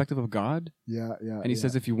 from the perspective of God? Yeah. And he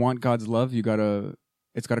says, if you want God's love,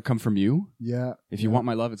 it's got to come from you. Yeah. If you want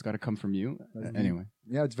my love, it's got to come from you. Anyway.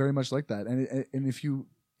 Yeah, it's very much like that. And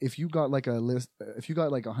if you got like a list, if you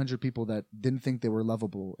got like 100 people that didn't think they were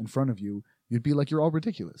lovable in front of you, you'd be like, you're all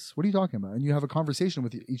ridiculous. What are you talking about? And you have a conversation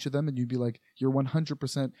with each of them, and you'd be like, you're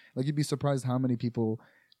 100%. Like, you'd be surprised how many people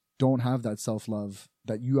don't have that self-love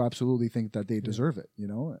that you absolutely think that they deserve it,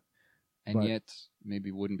 And yet,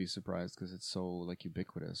 maybe wouldn't be surprised because it's so like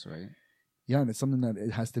ubiquitous, right? Yeah, and it's something that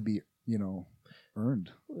it has to be,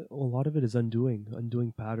 earned. A lot of it is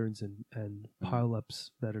undoing patterns and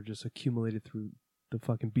pile-ups that are just accumulated through the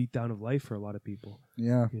fucking beatdown of life for a lot of people.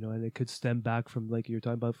 Yeah. And it could stem back from, like you're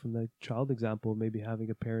talking about, from the child example, maybe having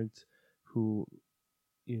a parent who,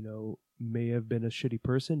 may have been a shitty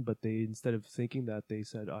person, but they, instead of thinking that, they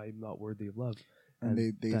said, I'm not worthy of love. And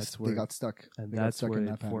they got stuck. And that's where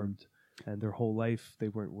it formed. And their whole life, they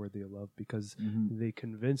weren't worthy of love because they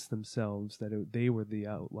convinced themselves that they were the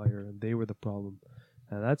outlier and they were the problem.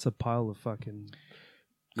 And that's a pile of fucking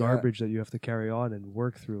garbage that you have to carry on and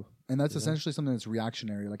work through. And that's essentially something that's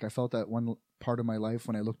reactionary. Like, I felt that one part of my life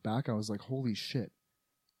when I looked back, I was like, holy shit,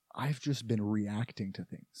 I've just been reacting to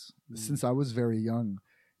things since I was very young.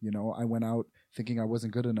 You know, I went out thinking I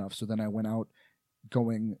wasn't good enough. So then I went out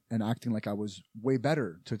going and acting like I was way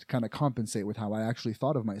better to kind of compensate with how I actually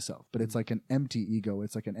thought of myself. But it's like an empty ego.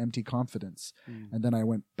 It's like an empty confidence. And then I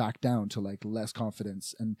went back down to like less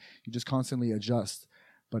confidence, and you just constantly adjust.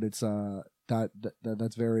 But it's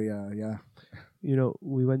that's very yeah. You know,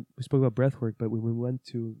 we spoke about breath work, but when we went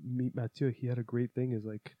to meet Mathieu, he had a great thing is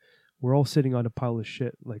like, we're all sitting on a pile of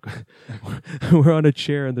shit. Like we're on a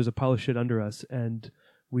chair and there's a pile of shit under us, and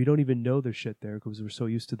we don't even know there's shit there because we're so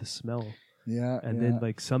used to the smell. Yeah. And then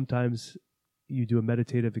like sometimes you do a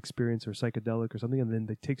meditative experience or psychedelic or something, and then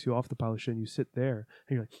it takes you off the pile of shit and you sit there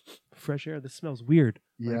and you're like, fresh air, this smells weird.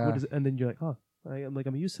 Like, Yeah. what is it? And then you're like, oh,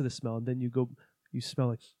 I'm used to the smell. And then you smell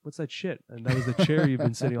like, what's that shit? And that was the chair you've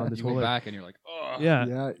been sitting on this You whole go life. back and you're like, oh. Yeah.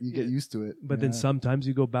 Yeah, you get used to it. But then Yeah. sometimes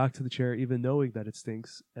you go back to the chair even knowing that it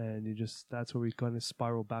stinks, and that's where we kind of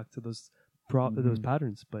spiral back to those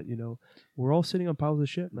patterns. But you know, we're all sitting on piles of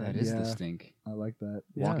shit, man. That is the Yeah. stink. I like that.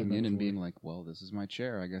 Yeah. Walking in and being like, well, this is my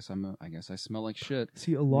chair. I guess I smell like shit.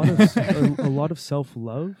 See, a lot of a lot of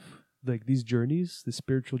self-love, like these journeys, the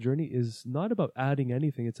spiritual journey is not about adding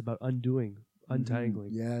anything. It's about undoing,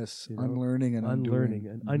 untangling, Yes, you know, unlearning and unlearning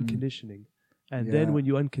undoing. and unconditioning. And Yeah. then when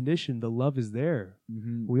you uncondition, the love is there.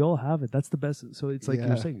 Mhm. We all have it. That's the best. So it's like Yeah.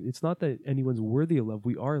 you're saying, it's not that anyone's worthy of love.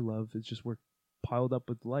 We are love. It's just we're piled up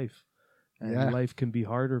with life. And Yeah. life can be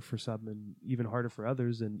harder for some and even harder for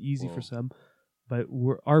others and easy Whoa. for some. But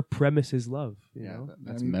our premise is love. You know?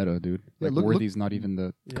 That's I mean, meta, dude. yeah, Like, look- worthy's not even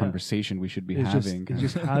the Yeah. conversation we should be It's having. just,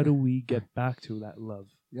 it's just how do we get back to that love?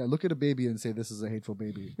 Yeah, look at a baby and say this is a hateful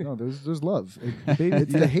baby. No, there's love. Baby,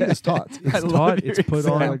 The hate is taught. It's I love taught. your It's put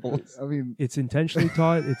on. examples. I mean, It's intentionally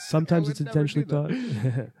taught. It's sometimes I it's would never intentionally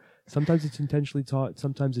do taught. Sometimes it's intentionally taught.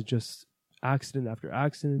 Sometimes it's just accident after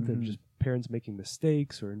accident and Mhm. just parents making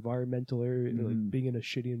mistakes or environmental area, like Mhm. being in a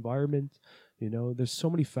shitty environment. You know, there's so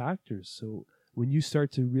many factors. So when you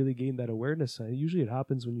start to really gain that awareness, usually it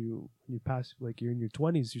happens when you pass, like you're in your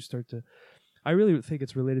 20s, you start to. I really think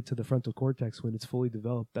it's related to the frontal cortex when it's fully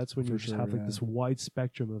developed. That's when For you just sure, have like yeah. this wide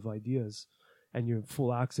spectrum of ideas, and you have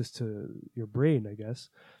full access to your brain, I guess.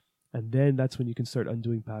 And then that's when you can start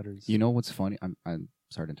undoing patterns. You know what's funny? I'm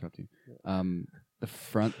sorry to interrupt you.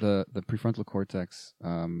 The prefrontal cortex,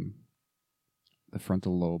 the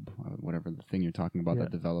frontal lobe, whatever the thing you're talking about Yeah.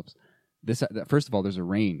 that develops. First of all, there's a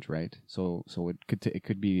range, right? So it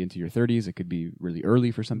could be into your 30s. It could be really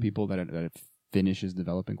early for some people that it finishes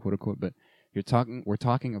developing, quote unquote. But we're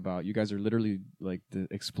talking about, you guys are literally like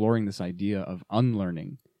exploring this idea of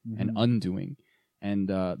unlearning and undoing, and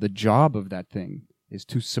the job of that thing is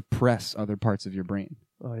to suppress other parts of your brain.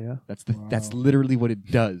 Oh yeah. That's literally what it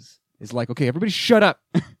does. It's like, okay, everybody shut up.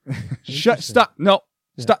 Stop. No.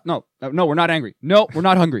 Yeah. Stop. No, we're not angry. No, we're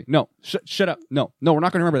not hungry. No, shut up. No, we're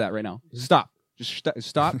not going to remember that right now. Stop. Just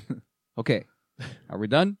stop. Okay. Are we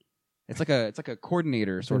done? It's like a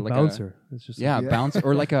coordinator, sort of like bouncer. It's just a bouncer,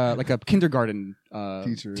 or like a kindergarten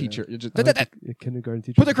Teacher, You just, like a kindergarten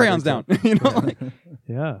teacher. put the crayons down. You know, like,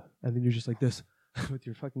 Yeah, and then you're just like this with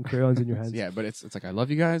your fucking crayons in your hands. yeah. But it's like, I love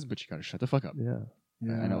you guys, but you got to shut the fuck up. Yeah.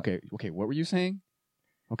 And okay. What were you saying?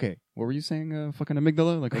 Okay, what were you saying? Fucking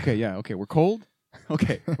amygdala. Like, okay, yeah, okay, we're cold.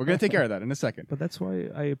 Okay, we're gonna take care of that in a second. But that's why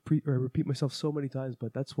I repeat myself so many times.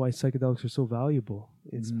 But that's why psychedelics are so valuable.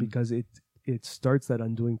 It's because it starts that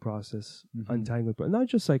undoing process, untangling. But not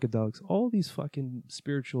just psychedelics, all these fucking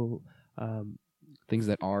spiritual. Things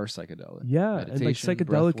that are psychedelic. Yeah, and like Meditation,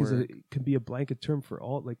 psychedelic breathwork. can be a blanket term for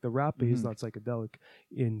all. Like the rapé is not psychedelic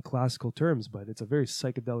in classical terms, but it's a very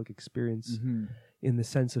psychedelic experience in the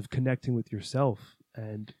sense of connecting with yourself.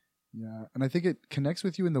 And Yeah, and I think it connects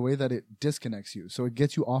with you in the way that it disconnects you. So it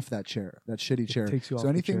gets you off that chair, that shitty chair. takes you off so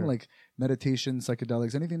the anything chair. like meditation,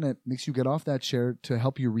 psychedelics, anything that makes you get off that chair to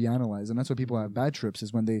help you reanalyze. And that's why people have bad trips,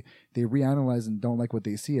 is when they reanalyze and don't like what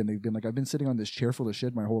they see. And they've been like, I've been sitting on this chair full of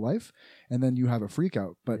shit my whole life. And then you have a freak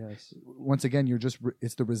out. But yes. once again, you're just,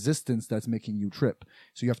 it's the resistance that's making you trip.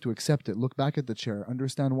 So you have to accept it. Look back at the chair,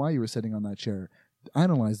 understand why you were sitting on that chair,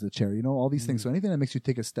 analyze the chair, all these things. So anything that makes you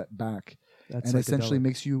take a step back That's and essentially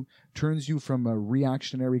psychedelic. turns you from a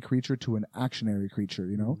reactionary creature to an actionary creature,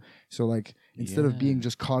 So like, instead of being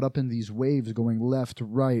just caught up in these waves going left to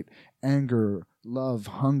right, anger, love,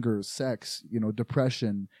 hunger, sex,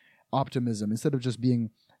 depression, optimism, instead of just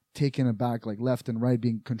being taken aback, like left and right,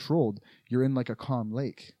 being controlled, you're in like a calm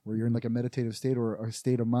lake where you're in like a meditative state or a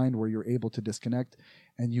state of mind where you're able to disconnect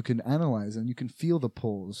and you can analyze and you can feel the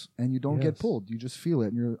pulls and you don't get Yes. pulled. You just feel it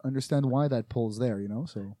and you understand why that pull's there,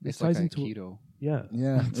 So It's ties like into Aikido. Yeah.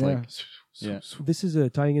 yeah, It's yeah. like, yeah. This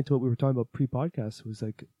is tying into what we were talking about pre-podcast. It was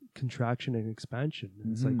like contraction and expansion.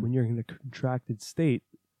 And It's like when you're in a contracted state,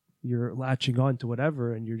 you're latching on to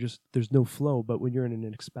whatever, and there's no flow. But when you're in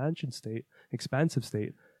an expansive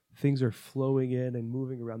state, things are flowing in and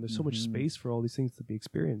moving around. There's so much space for all these things to be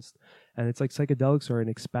experienced, and it's like psychedelics are an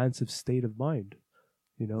expansive state of mind.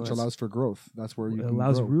 You know, which allows for growth. That's where you it can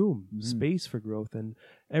allows grow. room, space for growth, and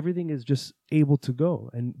everything is just able to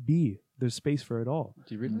go and be. There's space for it all.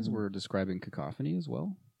 Do you realize we're describing cacophony as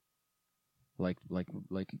well? Like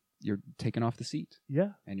you're taken off the seat, Yeah,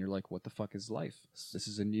 and you're like, "What the fuck is life? This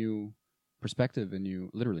is a new perspective,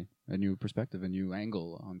 literally a new perspective, a new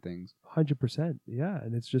angle on things." 100%. Yeah,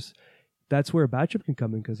 and it's just that's where a bad trip can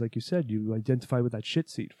come in because, like you said, you identify with that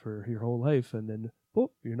shit seat for your whole life, and then boop,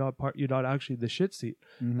 you're not actually the shit seat,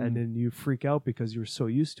 and then you freak out because you're so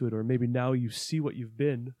used to it, or maybe now you see what you've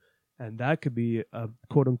been, and that could be a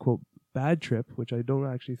quote unquote bad trip, which I don't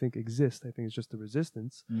actually think exists. I think it's just the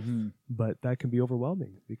resistance, but that can be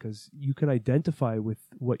overwhelming because you can identify with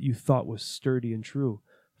what you thought was sturdy and true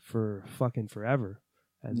for fucking forever,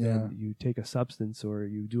 and then you take a substance or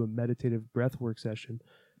you do a meditative breathwork session,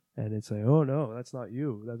 and it's like, oh no, that's not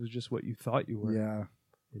you. That was just what you thought you were. Yeah.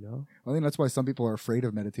 You know, I think that's why some people are afraid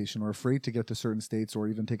of meditation or afraid to get to certain states or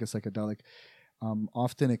even take a psychedelic.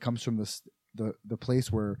 Often it comes from the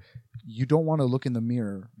place where you don't want to look in the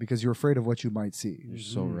mirror because you're afraid of what you might see. You're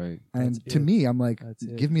so right. And That's to it. me, I'm like, That's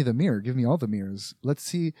it. give me the mirror, give me all the mirrors. Let's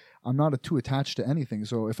see. I'm not too attached to anything.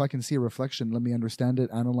 So if I can see a reflection, let me understand it,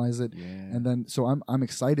 analyze it. Yeah. And then, so I'm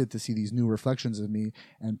excited to see these new reflections of me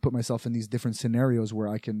and put myself in these different scenarios where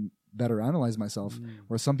I can better analyze myself.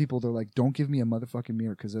 Where some people, they're like, don't give me a motherfucking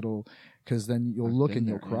mirror because then you'll I've look been and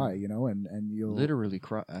you'll there, cry, yeah. you know, and you'll Literally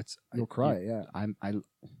cry. you'll cry. Yeah.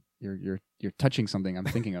 You're touching something I'm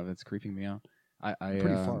thinking of. It's creeping me out. I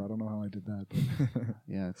Pretty far. I don't know how I did that. But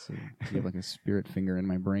Yeah, it's you have like a spirit finger in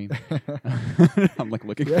my brain. I'm like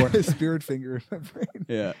looking yeah, for it. spirit finger in my brain.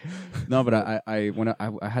 Yeah, no, but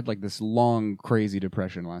I had like this long crazy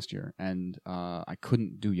depression last year, and I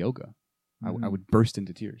couldn't do yoga. I would burst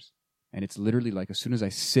into tears, and it's literally like as soon as I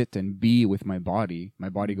sit and be with my body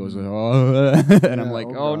goes oh, and I'm like,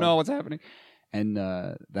 oh no, what's happening? And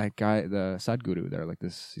that guy, the Sadhguru,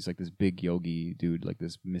 he's like this big yogi dude, like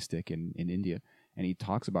this mystic in India. And he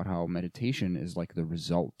talks about how meditation is like the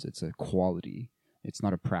result. It's a quality. It's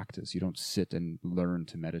not a practice. You don't sit and learn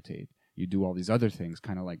to meditate. You do all these other things,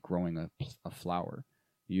 kind of like growing a flower.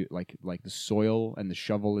 You like the soil and the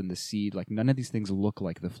shovel and the seed, like none of these things look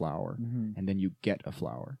like the flower. And then you get a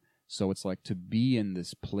flower. So it's like to be in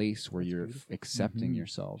this place where you're accepting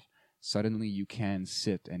yourself. Suddenly you can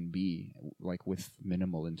sit and be like with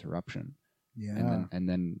minimal interruption. Yeah. And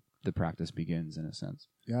then the practice begins in a sense.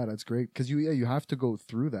 Yeah, that's great. Because you have to go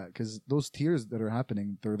through that because those tears that are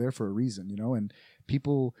happening, they're there for a reason, you know, and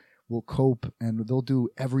people will cope and they'll do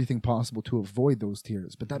everything possible to avoid those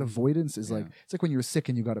tears. But that avoidance is like, it's like when you're sick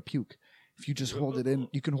and you got to puke. If you just hold it in,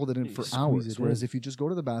 you can hold it in for hours. Whereas if you just go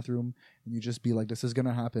to the bathroom and you just be like, this is going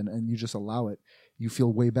to happen, and you just allow it, you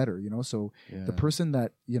feel way better, you know? So the person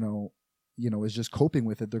that, you know, is just coping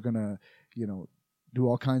with it, they're going to, you know, do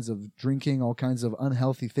all kinds of drinking, all kinds of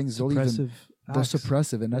unhealthy things. They're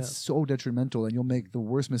suppressive, and that's so detrimental. And you'll make the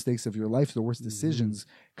worst mistakes of your life, the worst decisions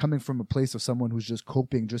coming from a place of someone who's just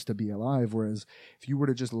coping just to be alive. Whereas if you were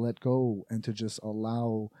to just let go and to just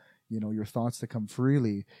allow, you know, your thoughts to come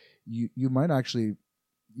freely, you might actually,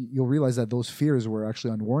 you'll realize that those fears were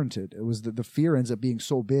actually unwarranted. It was the fear ends up being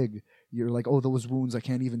so big. You're like, oh, those wounds, I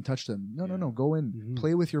can't even touch them. No. Go in,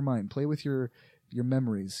 play with your mind, play with your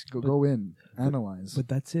memories. Go in, analyze. But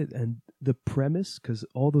that's it. And the premise, because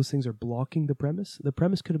all those things are blocking the premise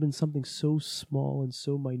could have been something so small and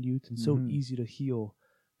so minute and so easy to heal.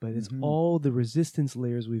 But it's all the resistance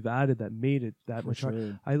layers we've added that made it that much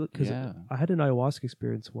hard. I had an ayahuasca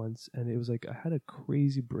experience once, and it was like I had a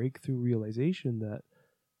crazy breakthrough realization that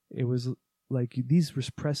it was like these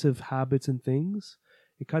repressive habits and things.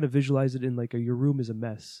 It kind of visualized it in like your room is a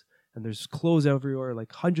mess, and there's clothes everywhere,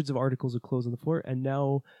 like hundreds of articles of clothes on the floor. And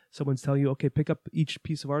now someone's telling you, okay, pick up each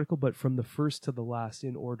piece of article, but from the first to the last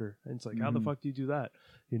in order. And it's like, how the fuck do you do that?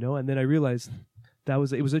 You know? And then I realized it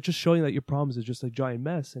was just showing that your problems is just a giant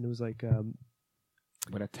mess. And it was like,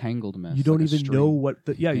 but a tangled mess. You don't like even know what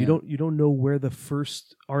you don't know where the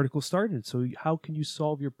first article started. So how can you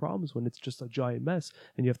solve your problems when it's just a giant mess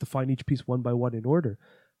and you have to find each piece one by one in order?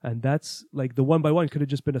 And that's like the one by one could have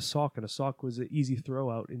just been a sock, and a sock was an easy throw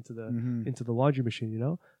out into the laundry machine, you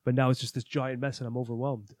know? But now it's just this giant mess and I'm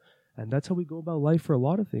overwhelmed. And that's how we go about life for a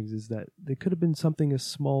lot of things, is that they could have been something as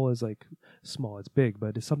small as it's big,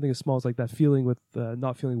 but it's something as small as like that feeling with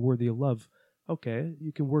not feeling worthy of love. Okay,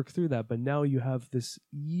 you can work through that, but now you have this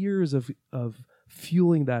years of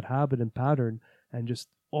fueling that habit and pattern and just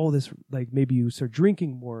all this, like maybe you start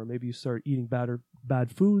drinking more, maybe you start eating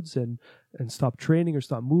bad foods and stop training or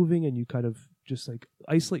stop moving, and you kind of just like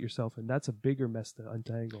isolate yourself, and that's a bigger mess to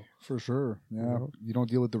untangle. For sure. Yeah. You know? You don't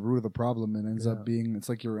deal with the root of the problem, and it ends Yeah. up being, it's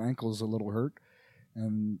like your ankle's a little hurt,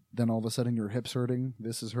 and then all of a sudden your hip's hurting,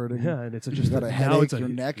 this is hurting. Yeah, and it's You just got a now headache, it's your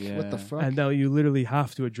neck, Yeah. what the fuck? and now you literally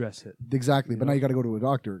have to address it. Exactly, You but know? now you got to go to a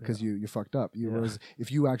doctor because Yeah. you fucked up. Yeah. Whereas if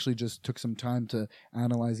you actually just took some time to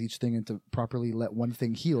analyze each thing and to properly let one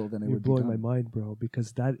thing heal, then it You're would blowing be my mind, bro,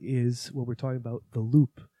 because that is what we're talking about, the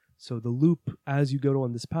loop. So the loop, as you go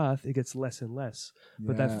on this path, it gets less and less.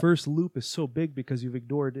 But that first loop is so big because you've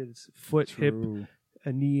ignored it. It's foot, hip,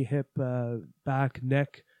 a knee, hip, back,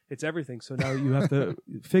 neck. It's everything. So now you have to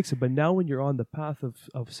fix it. But now when you're on the path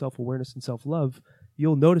of self-awareness and self-love,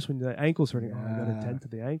 you'll notice when the ankle's hurting, oh, I got to Yeah. tend to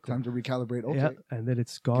the ankle. Time to recalibrate. Okay, Yeah, and then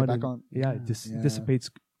it's gone. back and- on. Yeah, Yeah. it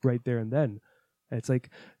dissipates right there and then. And it's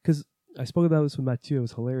like, because I spoke about this with Mathieu, it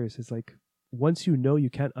was hilarious. It's like, once you know, you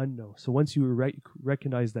can't unknow. So once you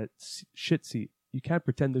recognize that shit seat, you can't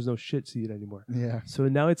pretend there's no shit seat anymore. Yeah, So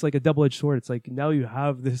now it's like a double-edged sword. It's like now you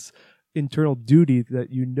have this internal duty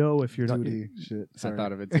that you know if you're duty. Shit. I Sorry.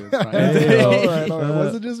 thought of it too. It's fine. Hey, All right, all right.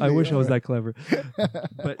 Wasn't just I me. wish I was All that clever.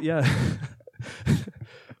 But yeah.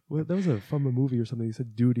 Well, that was from a movie or something. He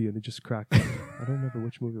said duty and it just cracked up. I don't remember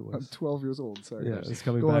which movie it I'm was. 12 years old. Sorry. Yeah, it's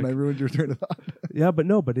coming Go back. on. I ruined your train of thought. Yeah,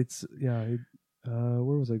 but it's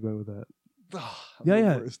where was I going with that? I'm Yeah, the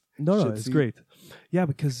yeah. worst. No, Shit it's seat. great. Yeah,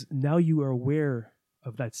 because now you are aware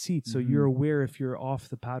of that seat. So you're Mhm. aware if you're off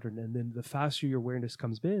the pattern. And then the faster your awareness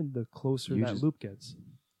comes in, the closer You that just- loop gets.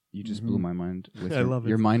 You just Mhm. blew my mind. With I your, love it.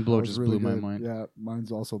 Your mind blow That was just really blew my good. mind. Yeah,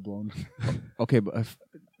 mine's also blown. Okay, but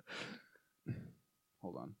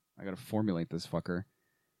hold on. I gotta formulate this fucker.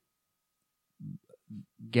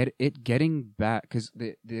 Getting back, because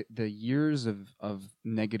the years of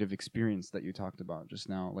negative experience that you talked about just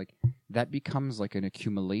now, like that becomes like an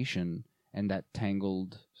accumulation, and that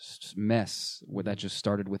tangled mess that just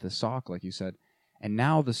started with a sock, like you said, and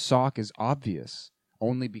now the sock is obvious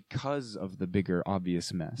only because of the bigger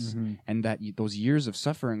obvious mess, and that those years of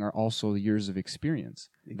suffering are also years of experience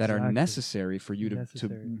that are Exactly. necessary for you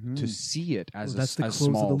Necessary. to see it as Well, that's the a close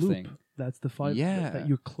small of the loop. thing. That's the final. Yeah. That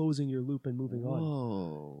you're closing your loop and moving on.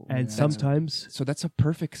 Whoa. And Yeah. sometimes So that's a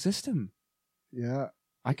perfect system. Yeah.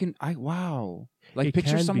 Wow. Like It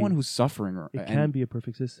picture can someone be. who's suffering. it can be a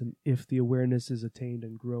perfect system if the awareness is attained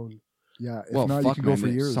and grown. Yeah. If well, not, fuck, you can go man, for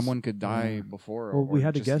years. Someone could die Yeah. before. Well, we or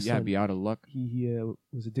had a just, guest on- be out of luck. He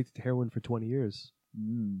was addicted to heroin for 20 years.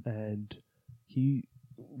 And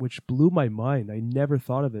which blew my mind. I never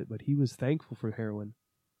thought of it, but he was thankful for heroin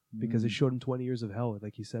because it showed him 20 years of hell,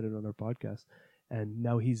 like he said it on our podcast. And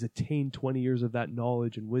now he's attained 20 years of that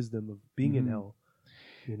knowledge and wisdom of being in hell,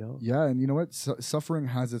 you know? Yeah, and you know what? Suffering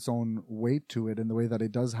has its own weight to it in the way that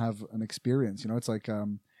it does have an experience. You know, it's like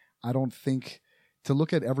I don't think to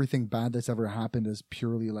look at everything bad that's ever happened as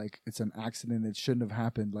purely like it's an accident, it shouldn't have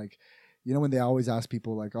happened. Like, you know, when they always ask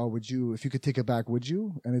people like, "Oh, would you, if you could take it back, would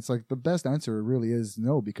you?" And it's like the best answer really is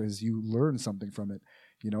no, because you learn something from it.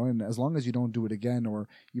 You know, and as long as you don't do it again, or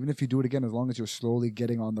even if you do it again, as long as you're slowly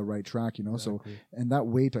getting on the right track, you know. Exactly. So, and that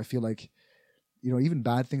weight, I feel like, you know, even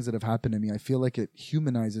bad things that have happened to me, I feel like it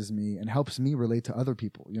humanizes me and helps me relate to other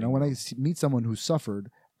people. You know, when I meet someone who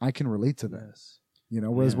suffered, I can relate to them. Yes. You know,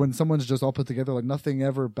 whereas Yeah. when someone's just all put together, like nothing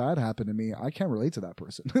ever bad happened to me, I can't relate to that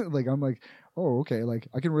person. Like I'm like, oh, okay, like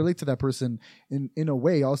I can relate to that person in a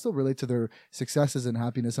way. I'll still relate to their successes and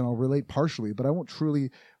happiness, and I'll relate partially, but I won't truly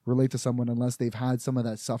relate to someone unless they've had some of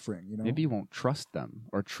that suffering. You know, Maybe you won't trust them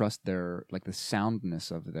or trust their like the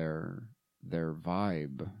soundness of their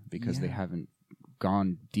vibe because they Yeah. haven't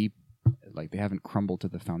gone deep, like they haven't crumbled to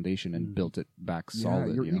the foundation and built it back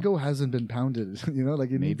solid. your you know? ego hasn't been pounded. You know,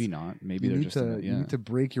 like it Maybe needs, not. Maybe you they're need just to in it, yeah. you need to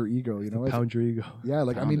break your ego. You know, if- Pound your ego. yeah,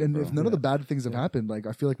 like I Pound mean, it, and bro. if none of Yeah. the bad things have happened, like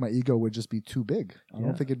I feel like my ego would just be too big. I Yeah.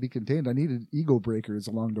 don't think it'd be contained. I needed ego breakers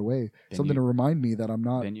along the way, Then something you- to remind me that I'm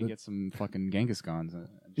not. Then you get some fucking Genghis Khans.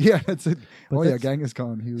 yeah, that's it. But Oh yeah, that's- Genghis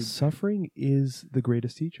Khan. He was Suffering is the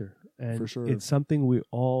greatest teacher. And For sure. it's something we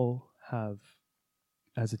all have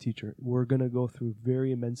as a teacher. We're going to go through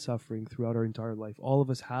very immense suffering throughout our entire life. All of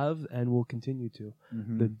us have and will continue to.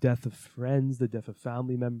 Mhm. The death of friends, the death of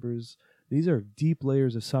family members. These are deep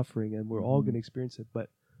layers of suffering, and we're all Mhm. going to experience it. But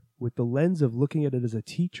with the lens of looking at it as a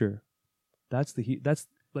teacher, that's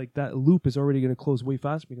like that loop is already going to close way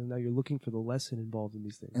faster because now you're looking for the lesson involved in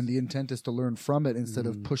these things. and the intent is to learn from it instead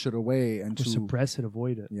of push it away and to to suppress it,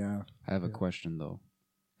 avoid it. Yeah, I have a Yeah. question though,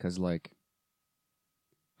 because like,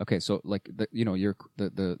 okay, so like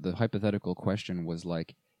the hypothetical question was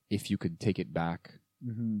like, if you could take it back,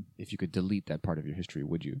 mm-hmm. if you could delete that part of your history,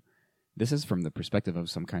 would you? this is from the perspective of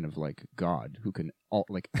some kind of like God who can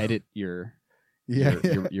like edit your Yeah,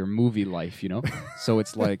 your movie life, you know. So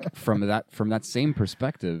it's like from that same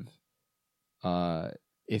perspective,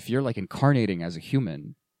 if you're like incarnating as a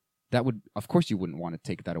human, that would, of course, you wouldn't want to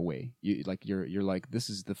take that away. You're like, this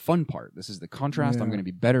is the fun part. This is the contrast. I'm going to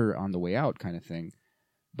be better on the way out, kind of thing.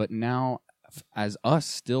 But now, as us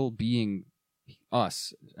still being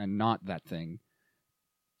us and not that thing,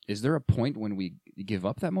 is there a point when we give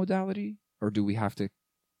up that modality, or do we have to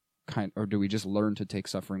or do we just learn to take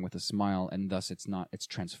suffering with a smile, and thus it's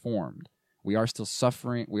transformed? We are still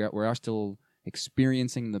suffering. We are still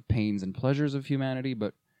experiencing the pains and pleasures of humanity,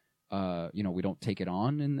 but we don't take it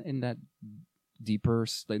on in that deeper,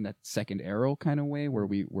 in that second arrow kind of way, where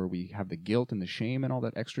we have the guilt and the shame and all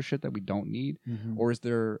that extra shit that we don't need. Mm-hmm. Or is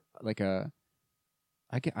there like I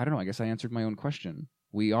don't know. I guess I answered my own question.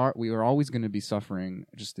 We are always going to be suffering,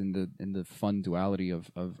 just in the fun duality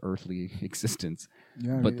of earthly existence.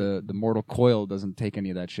 Yeah, but the mortal coil doesn't take any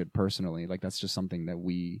of that shit personally. Like, that's just something that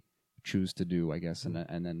we choose to do, I guess, and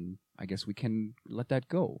then I guess we can let that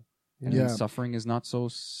go. And then suffering is not so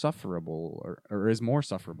sufferable, or is more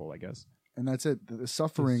sufferable, I guess. And that's it. The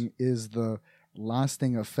suffering is the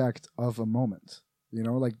lasting effect of a moment. You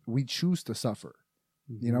know, like, we choose to suffer.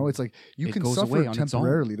 You know, it's like you can suffer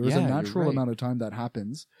temporarily. There's a natural amount of time that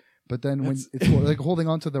happens, but then when it's like holding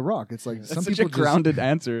on to the rock, it's like some people such a grounded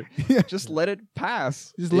answer. Just let it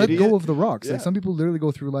pass. Just let go of the rocks. Like, some people literally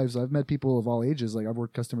go through lives. I've met people of all ages. Like, I've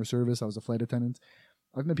worked customer service. I was a flight attendant.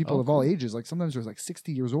 I've met people of all ages. Like, sometimes they're like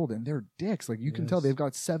 60 years old and they're dicks. Like, you can tell they've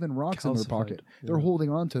got 7 rocks in their pocket. They're holding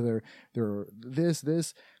on to their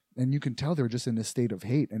this. And you can tell they're just in a state of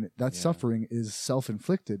hate, and that suffering is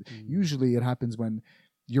self-inflicted. Usually it happens when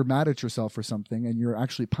you're mad at yourself for something and you're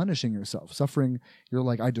actually punishing yourself. Suffering, you're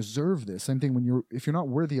like, I deserve this. Same thing if you're not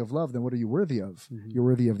worthy of love, then what are you worthy of? You're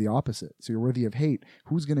worthy of the opposite. So you're worthy of hate.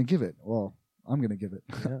 Who's going to give it? Well, I'm going to give it.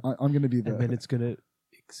 Yeah. I'm going to be the... And then it's going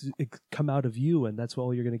to come out of you, and that's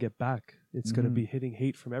all you're going to get back. It's going to be hitting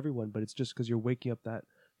hate from everyone, but it's just because you're waking up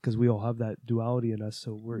because we all have that duality in us,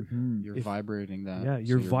 so we're you're vibrating that. Yeah,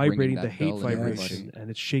 you're vibrating the hate vibration, and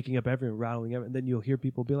it's shaking up everyone, rattling everyone. And then you'll hear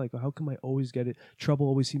people be like, oh, "How come I always get it? Trouble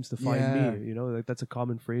always seems to find me." You know, like, that's a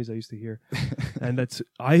common phrase I used to hear, and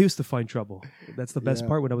I used to find trouble. That's the best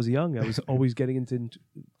part. When I was young, I was always getting into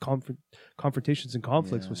confrontations and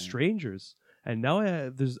conflicts with strangers, and now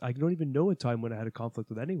I don't even know a time when I had a conflict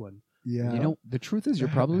with anyone. Yeah, you know, the truth is, you're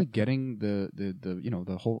probably getting the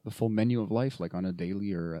full menu of life, like, on a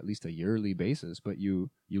daily or at least a yearly basis, but you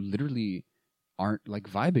literally aren't like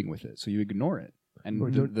vibing with it, so you ignore it, and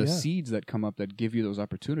the seeds that come up that give you those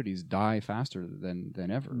opportunities die faster than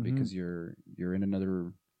ever, because you're in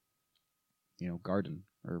another garden,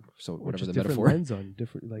 or so, whatever the metaphor. Lens on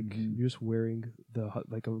different, like, you're just wearing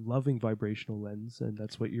like a loving vibrational lens, and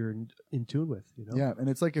that's what you're in tune with, you know. Yeah, and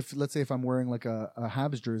it's like, let's say if I'm wearing like a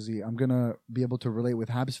Habs jersey, I'm gonna be able to relate with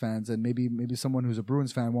Habs fans, and maybe someone who's a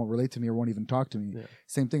Bruins fan won't relate to me or won't even talk to me. Yeah.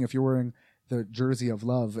 Same thing if you're wearing the jersey of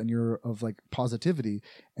love and you're of like positivity,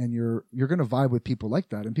 and you're gonna vibe with people like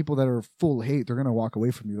that, and people that are full hate, they're gonna walk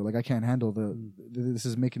away from you. They're like, I can't handle this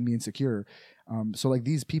is making me insecure. So like,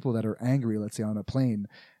 these people that are angry, let's say on a plane,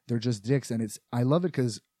 they're just dicks, and I love it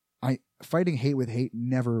because fighting hate with hate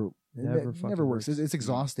never works. It's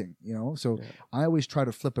exhausting, you know. So I always try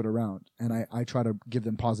to flip it around, and I try to give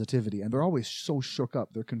them positivity, and they're always so shook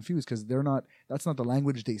up. They're confused because that's not the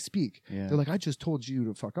language they speak. Yeah. They're like, I just told you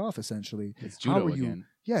to fuck off, essentially. It's judo. How are you again.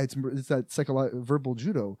 Yeah, it's that verbal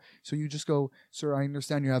judo. So you just go, sir, I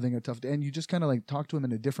understand you're having a tough day, and you just kind of like talk to him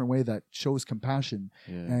in a different way that shows compassion,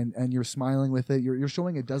 and you're smiling with it. You're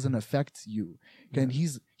showing it doesn't affect you, and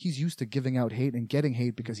he's used to giving out hate and getting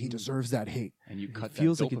hate because he deserves that hate, and you cut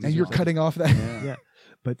feels that like and you're cutting off that. Yeah,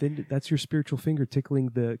 but then that's your spiritual finger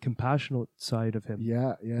tickling the compassionate side of him.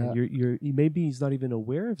 Yeah. And you're maybe he's not even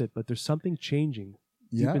aware of it, but there's something changing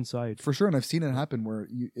deep inside, for sure. And I've seen it happen where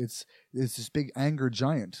it's this big anger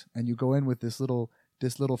giant, and you go in with this little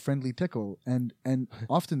friendly tickle, and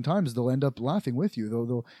oftentimes they'll end up laughing with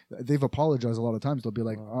you. They've apologized a lot of times. They'll be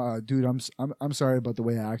like, dude, I'm sorry about the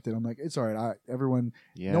way I acted. I'm like, it's all right.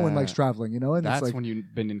 No one likes traveling, you know. And that's it's like, when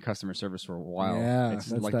you've been in customer service for a while. Yeah,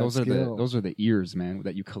 it's like those are the ears, man,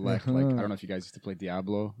 that you collect. Like, I don't know if you guys used to play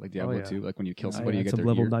Diablo 2. Like, when you kill somebody, you get some their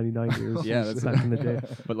level ear. 99 ears. Yeah, that's back in the day.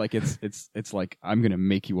 But like, it's like, I'm gonna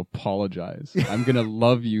make you apologize. I'm gonna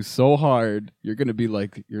love you so hard. You're gonna be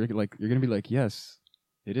like, yes.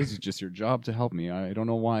 It is just your job to help me. I don't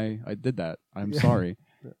know why I did that. I'm sorry.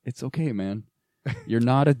 It's okay, man. You're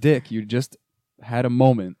not a dick. You just had a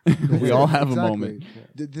moment. We all have Exactly. a moment.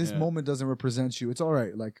 This Yeah. moment doesn't represent you. It's all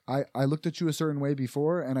right. Like I looked at you a certain way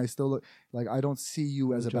before, and I still look like I don't see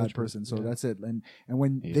you as a bad judgment. person. So Yeah. that's it. And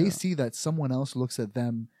when Yeah. they see that someone else looks at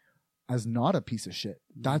them as not a piece of shit,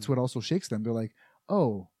 that's what also shakes them. They're like,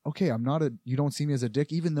 oh, okay, you don't see me as a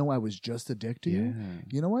dick, even though I was just a dick to you.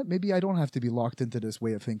 You know what? Maybe I don't have to be locked into this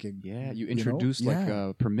way of thinking. Yeah, you know? introduced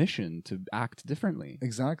Yeah. permission to act differently.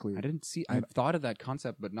 Exactly. I didn't see. And- I've thought of that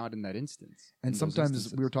concept, but not in that instance. And in those sometimes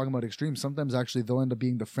instances. we were talking about extremes. Sometimes actually they'll end up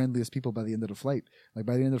being the friendliest people by the end of the flight. Like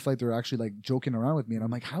by the end of the flight, they're actually like joking around with me, and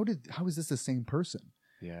I'm like, how is this the same person?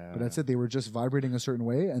 Yeah, But that's it. They were just vibrating a certain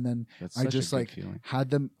way, and then That's I such a just good like feeling.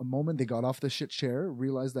 had them a moment. They got off the shit chair,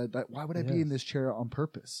 realized that why would I be Yes. in this chair on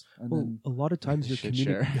purpose? And Well, then a lot of times you're Shit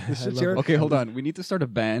communicating. chair. Shit chair? Okay, hold on. We need to start a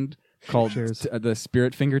band called Shares. the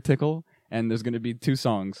Spirit Finger Tickle, and there's going to be 2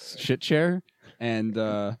 songs: "Shit Chair" and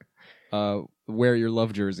 "Wear Your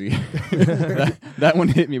Love Jersey." that one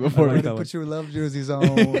hit me before. I we like to that one. put your love jerseys on.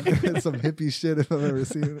 Some hippie shit if I've ever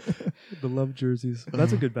seen it. The Love Jerseys.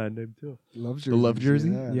 That's a good band name too. Love jerseys. The Love Jersey?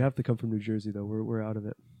 yeah. You have to come from New Jersey though. We're out of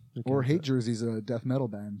it. We Or can't- Hate Jerseys, a death metal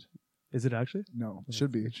band. Is it actually? No, it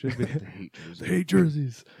should be. It should be. The hate jersey. The hate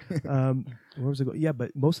jerseys. Where was I going? Yeah,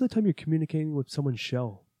 but most of the time you're communicating with someone's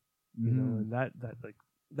shell, you know, Mhm. and that like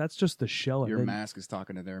that's just the shell. Your and then, mask is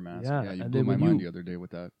talking to their mask. Yeah, Yeah, you and blew then my when mind you- the other day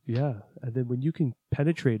with that. yeah, and then when you can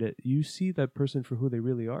penetrate it, you see that person for who they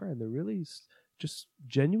really are, and they're really just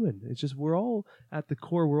genuine. It's just we're all at the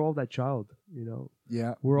core. We're all that child, you know.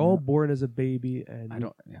 Yeah. We're yeah. all born as a baby, and I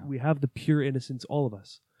don't. Yeah. we have the pure innocence, all of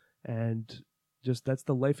us, and just that's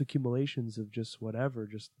the life accumulations of just whatever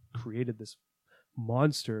just created this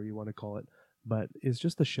monster, you want to call it, but it's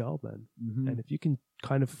just a shell, man. Mhm. And if you can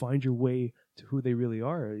kind of find your way to who they really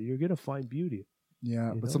are, you're gonna find beauty. Yeah,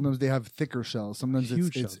 you but know? sometimes they have thicker shells. Sometimes Huge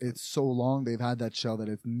it's shells. it's so long they've had that shell that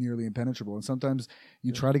it's nearly impenetrable. And sometimes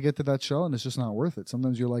you Yeah. try to get to that shell and it's just not worth it.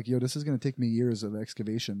 Sometimes you're like, yo, this is going to take me years of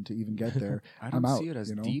excavation to even get there. I don't I'm out, see it as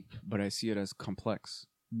you know? deep, but I see it as complex.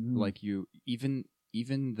 Mhm. Like you, even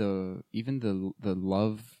the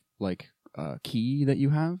love key that you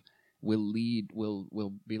have will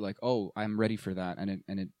be like, oh, I'm ready for that, and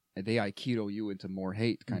they aikido you into more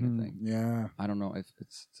hate kind Mhm. of thing. Yeah. I don't know if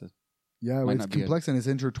it's Yeah, Might it's not be complex and it's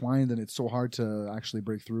intertwined and it's so hard to actually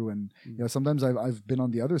break through. And Mm. you know, sometimes I've been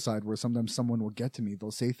on the other side where sometimes someone will get to me.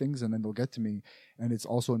 They'll say things and then they'll get to me. And it's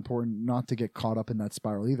also important not to get caught up in that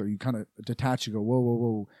spiral either. You kind of detach. You go, whoa, whoa,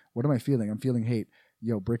 whoa. What am I feeling? I'm feeling hate.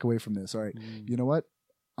 Yo, break away from this. All right. You know what?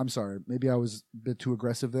 I'm sorry. Maybe I was a bit too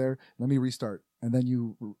aggressive there. Let me restart. And then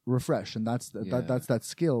you refresh. And that's Yeah. that's that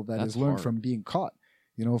skill that That's is learned hard. from being caught.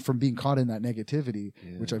 You know, from being caught in that negativity,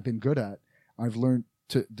 which Yeah. I've been good at. I've learned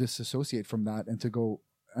to disassociate from that and to go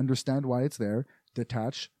understand why it's there,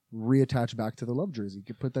 detach, reattach back to the love jersey.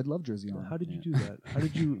 Put that love jersey on. How did you Yeah. do that? How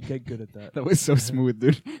did you get good at that? That was so smooth,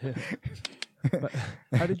 dude. But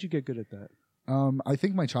how did you get good at that? I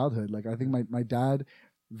think my childhood, like I think my dad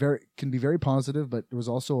can be very positive, but there was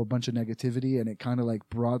also a bunch of negativity and it kind of like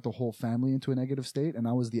brought the whole family into a negative state. And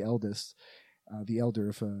I was the eldest, the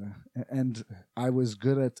elder, and I was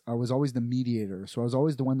always the mediator. So I was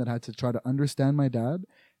always the one that had to try to understand my dad,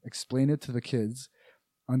 explain it to the kids,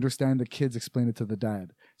 understand the kids, explain it to the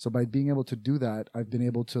dad. So by being able to do that, I've been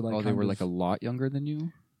able to like. Oh, they kind were of- like a lot younger than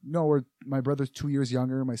you. No, my brother's 2 years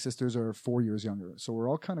younger. My sisters are 4 years younger. So we're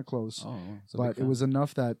all kind of close. Oh, it's a But big it was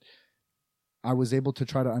enough that I was able to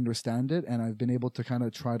try to understand it, and I've been able to kind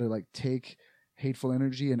of try to like take hateful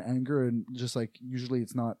energy and anger and just like usually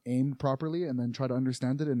it's not aimed properly, and then try to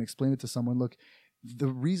understand it and explain it to someone. Look, the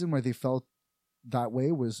reason why they felt that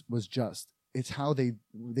way was just it's how they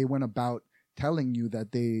went about telling you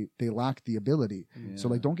that they lacked the ability. So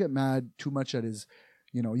like don't get mad too much at his,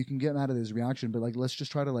 you know, you can get mad at his reaction, but like let's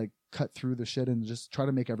just try to like cut through the shit and just try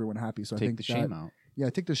to make everyone happy. So I take think the shame out. Yeah,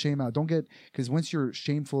 take the shame out. Don't get, because once you're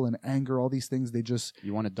shameful and anger, all these things, they just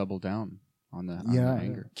You want to double down on the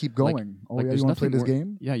anger. keep Like- going. like, You there's want to play nothing this wor-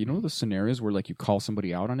 game? Yeah, you know those scenarios where like you call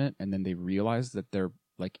somebody out on it and then they realize that they're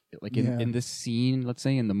like Yeah. in this scene, let's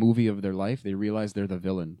say in the movie of their life, they realize they're the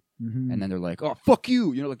villain, Mm-hmm. and then they're like, "Oh, fuck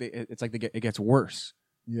you!" You know, like it's like it gets worse,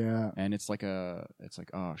 Yeah, and it's like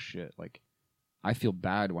oh shit, like I feel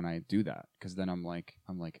bad when I do that because then I'm like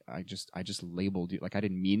I just labeled you, like I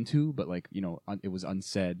didn't mean to, but like you know it was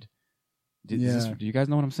unsaid. Do you guys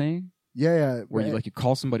know what I'm saying? yeah. Where you like you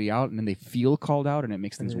call somebody out and then they feel called out and it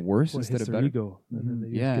makes things worse instead of their better. ego, and then they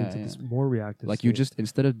just Yeah, get into yeah. this more reactive. Like you state. just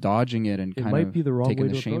instead of dodging it and it kind might of be the wrong way taking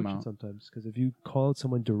to the shame approach it out. sometimes, because if you call out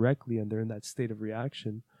someone directly and they're in that state of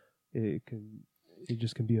reaction, it can it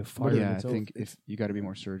just can be a fire. But in yeah, I itself. think if you got to be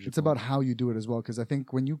more surgical. It's about how you do it as well. Because I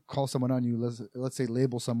think when you call someone on, let's say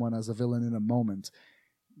label someone as a villain in a moment,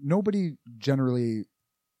 nobody generally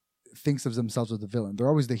thinks of themselves as the villain. They're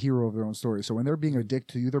always the hero of their own story. So when they're being a dick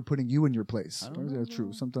to you, they're putting you in your place. I don't know. That's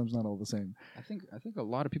true. Sometimes not all the same. I think a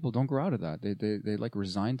lot of people don't grow out of that. They like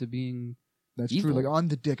resign to being. That's Evil. true. Like, I'm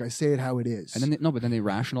the dick. I say it how it is. And then but then they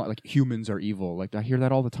rationalize like humans are evil. Like I hear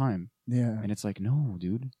that all the time, yeah. and it's like, no,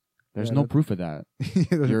 dude, there's Yeah, no that- proof of that.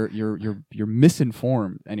 You're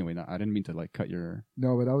misinformed. Anyway, no, I didn't mean to like cut your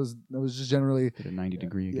No, but that was just generally did a 90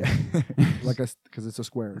 degree. yeah, Again. like because it's a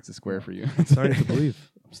square. It's a square for you. I'm starting to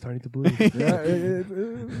believe. I'm starting to believe. Yeah,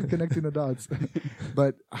 connecting the dots.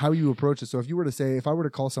 But how you approach it. So if you were to say, if I were to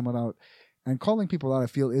call someone out, and calling people out, I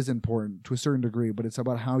feel is important to a certain degree, but it's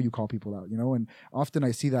about how you call people out, you know? And often I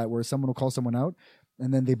see that where someone will call someone out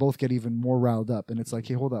and then they both get even more riled up. And it's like,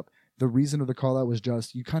 hey, hold up. The reason of the call out was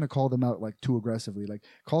just, you kind of call them out like too aggressively. Like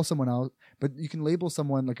call someone out, but you can label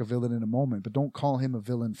someone like a villain in a moment, but don't call him a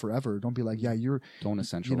villain forever. Don't be like, yeah, you're, Don't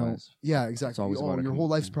essentialize. you know, yeah, exactly. always about a your whole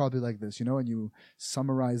life's yeah. probably like this, you know, and you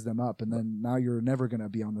summarize them up and then now you're never going to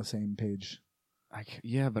be on the same page.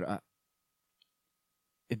 But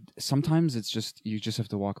sometimes it's just you just have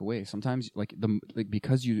to walk away. Sometimes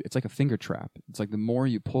because it's like a finger trap. It's like the more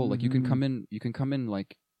you pull, like you can come in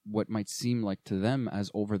like what might seem like to them as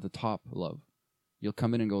over the top love. You'll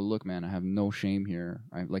come in and go, look, man, I have no shame here.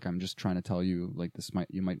 I'm just trying to tell you, like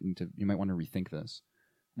you might want to rethink this.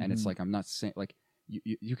 And it's like I'm not saying like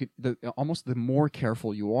you could almost the more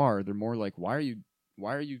careful you are, the more like why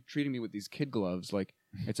are you treating me with these kid gloves? Like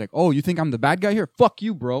it's like, oh, you think I'm the bad guy here? Fuck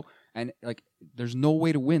you, bro. And like there's no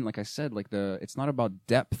way to win. Like I said, like it's not about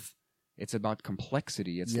depth, it's about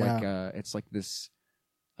complexity. It's like this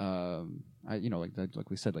like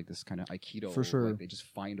we said, like this kind of aikido. For sure. Like they just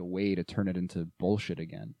find a way to turn it into bullshit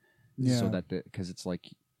again. Yeah. So that because it's like,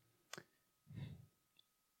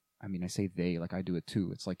 I mean, I say they, like I do it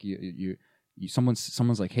too. It's like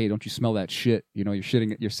someone's like, hey, don't you smell that shit? You know, you're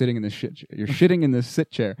sitting in this shit. You're shitting in this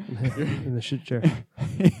sit chair. In the shit chair.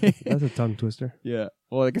 That's a tongue twister. Yeah.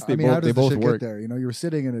 Well, I guess how does they the both shit work. get there? You know, you're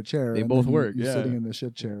sitting in a chair. They and both then work, You're yeah. sitting in the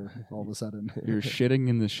shit chair all of a sudden. You're shitting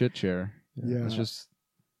in the shit chair. Yeah.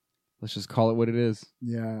 Let's just call it what it is.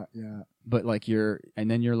 Yeah. But like you're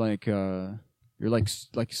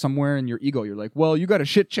like somewhere in your ego, you're like, well, you got a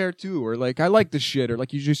shit chair too, or like I like this shit, or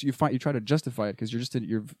like you try to justify it because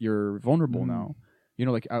you're vulnerable now. You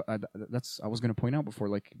know, like I was gonna point out before,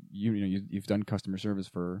 like you've done customer service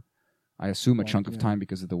for, I assume, a chunk of time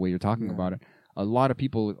because of the way you're talking about it. A lot of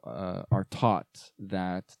people are taught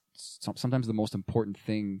that sometimes the most important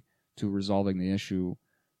thing to resolving the issue,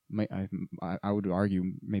 I would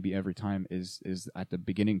argue maybe every time, is at the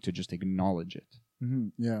beginning to just acknowledge it. Mm-hmm.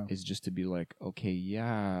 Yeah. Is just to be like, okay,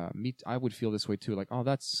 yeah, I would feel this way too. Like, oh,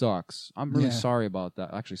 that sucks. I'm really sorry about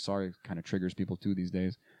that. Actually, sorry kind of triggers people too these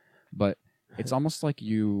days. But it's almost like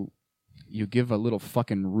you give a little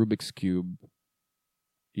fucking Rubik's Cube,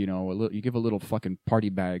 you give a little fucking party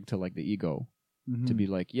bag to like the ego. Mm-hmm. To be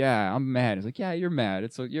like, yeah, I'm mad. It's like, yeah, you're mad.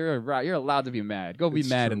 It's like, you're allowed to be mad. Go be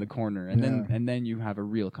mad in the corner, and then you have a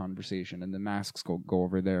real conversation, and the masks go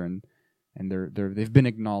over there, and they've been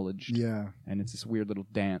acknowledged. Yeah, and it's this weird little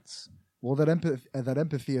dance. Well, that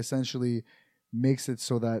empathy essentially makes it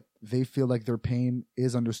so that they feel like their pain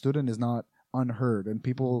is understood and is not unheard, and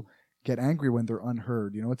people get angry when they're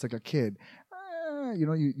unheard. You know, it's like a kid.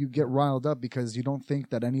 You get riled up because you don't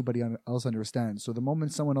think that anybody else understands. So the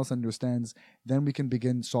moment someone else understands, then we can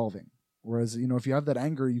begin solving. Whereas, if you have that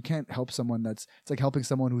anger, you can't help someone it's like helping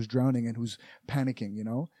someone who's drowning and who's panicking,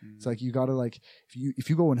 It's like you gotta if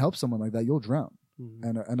you go and help someone like that, you'll drown.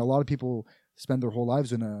 Mm-hmm. And a lot of people spend their whole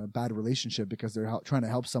lives in a bad relationship because they're trying to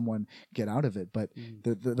help someone get out of it. But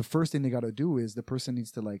the first thing they got to do is the person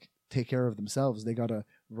needs to take care of themselves. They got to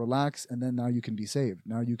relax, and then now you can be saved.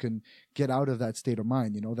 Now you can get out of that state of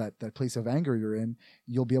mind, that place of anger you're in.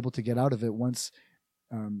 You'll be able to get out of it once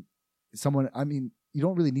you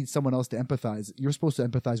don't really need someone else to empathize. You're supposed to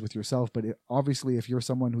empathize with yourself, but obviously if you're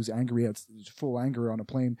someone who's angry at full anger on a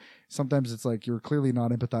plane, sometimes it's like you're clearly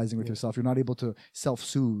not empathizing with yourself. You're not able to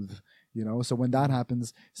self-soothe, So when that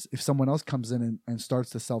happens, if someone else comes in and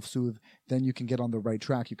starts to self-soothe, then you can get on the right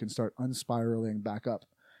track. You can start unspiraling back up,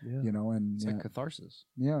 and it's like catharsis.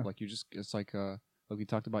 Yeah. Like it's like we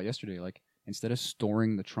talked about yesterday, like instead of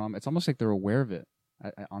storing the trauma, it's almost like they're aware of it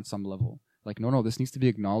on some level. Like, no, this needs to be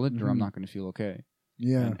acknowledged or I'm not going to feel okay.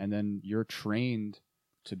 Yeah. And then you're trained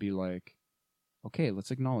to be like, okay, let's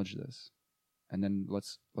acknowledge this. And then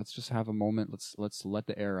let's just have a moment. Let's let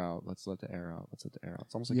the air out. Let's let the air out. Let's let the air out.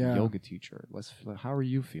 It's almost like a yoga teacher. How are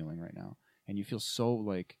you feeling right now? And you feel so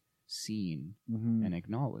seen Mhm. and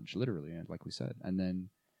acknowledged, literally, and like we said. And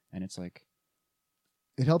it's like,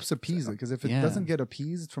 It helps appease it, because if it Yeah. doesn't get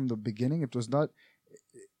appeased from the beginning, if there's not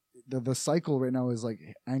the cycle right now is like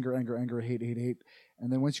anger, hate,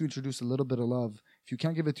 and then once you introduce a little bit of love, if you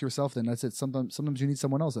can't give it to yourself, then that's it. Sometimes you need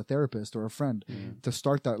someone else, a therapist or a friend, to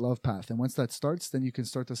start that love path. And once that starts, then you can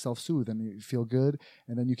start to self-soothe and you feel good,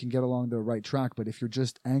 and then you can get along the right track. But if you're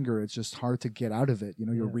just anger, it's just hard to get out of it.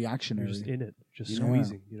 You're You're reactionary. just in it, just Yeah.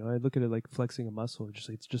 squeezing. I look at it like flexing a muscle.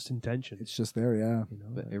 It's just intention. It's just there, yeah.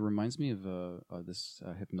 but it reminds me of this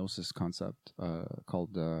hypnosis concept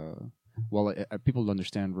called. People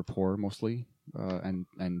understand rapport mostly,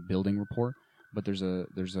 and building rapport, but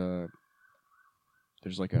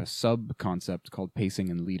there's like a sub concept called pacing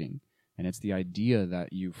and leading, and it's the idea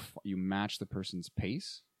that you match the person's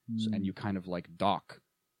pace, and you kind of like dock,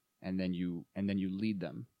 and then you lead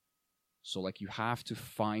them. So like you have to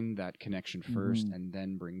find that connection first, and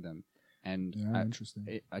then bring them. And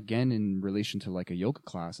Interesting. Again, in relation to like a yoga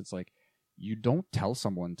class, it's like, you don't tell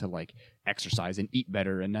someone to like exercise and eat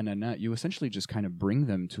better and no. You essentially just kind of bring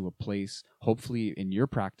them to a place, hopefully in your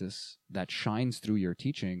practice, that shines through your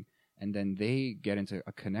teaching, and then they get into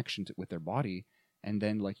a connection with their body, and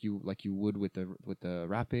then like you would with the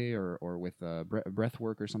rapé or with breath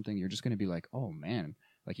work or something, you're just going to be like, oh man,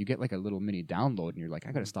 like you get like a little mini download, and you're like,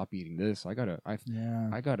 I got to stop eating this. I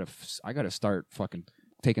gotta start fucking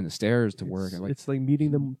taking the stairs to work. And like, it's like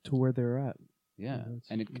meeting them to where they're at. yeah, it's-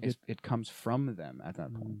 and you get- it comes from them at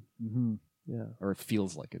that point. Mm-hmm. Yeah. Or it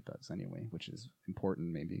feels like it does anyway, which is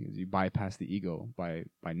important maybe, because you bypass the ego by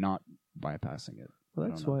not bypassing it. Well, I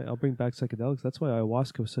that's don't know. why I'll bring back psychedelics. That's why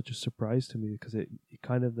ayahuasca was such a surprise to me, because it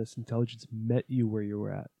kind of, this intelligence met you where you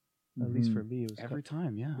were at. At least for me, it was Every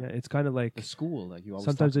time, yeah. yeah. It's kind of like The school, like you always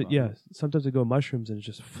sometimes talk it, about. yeah. Sometimes I go mushrooms and it's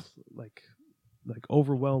just like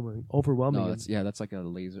overwhelming. No, and- that's like a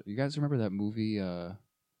laser. You guys remember that movie?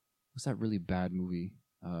 What's that really bad movie?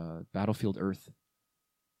 Battlefield Earth.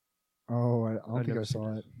 Oh, I don't think never I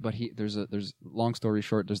saw it. But there's long story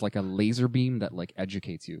short, there's like a laser beam that like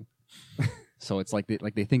educates you. So it's like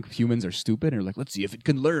they think humans are stupid, and they're like, let's see if it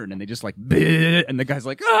can learn, and they just like, bleh, and the guy's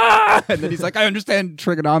like, ah, and then he's like, I understand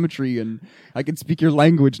trigonometry and I can speak your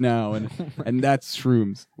language now, and that's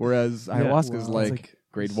shrooms. Whereas ayahuasca is wow. like, It's like-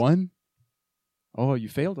 grade 1. Oh, you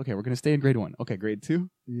failed. Okay, we're gonna stay in grade 1. Okay, grade 2.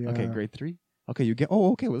 Yeah. Okay, grade 3. Okay, you get.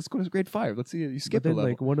 Oh, okay. Well, let's go to grade 5. Let's see. You skip but a then,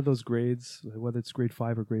 level. like one of those grades, like, whether it's grade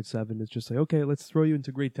 5 or grade 7, it's just like, okay, let's throw you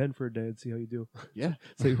into grade 10 for a day and see how you do. Yeah.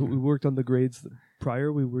 So we worked on the grades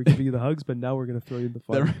prior. We were giving you the hugs, but now we're gonna throw you in the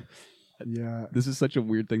fun. Yeah. This is such a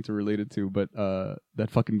weird thing to relate it to, but that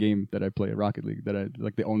fucking game that I play at Rocket League, that I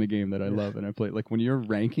like, the only game that I love, and I play, like, when you're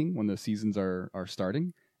ranking, when the seasons are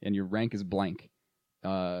starting and your rank is blank,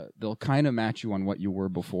 they'll kind of match you on what you were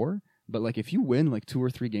before. But like if you win like 2 or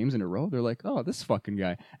 3 games in a row, they're like, oh, this fucking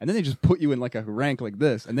guy, and then they just put you in like a rank like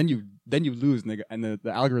this, and then you lose, and the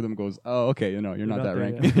algorithm goes, oh, okay, you're not that there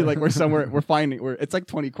rank. yet. Like it's like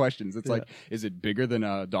 20 questions. It's like, is it bigger than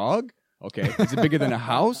a dog? Okay. Is it bigger than a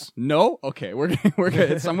house? No. Okay, we're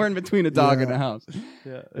good. It's somewhere in between a dog and a house.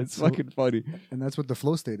 Yeah, It's fucking funny. And that's what the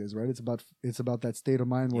flow state is, right? It's about that state of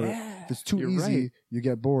mind where if it's too you're easy, right. you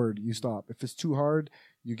get bored, you stop. If it's too hard,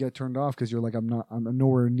 you get turned off because you're like, I'm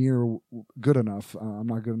nowhere near good enough. I'm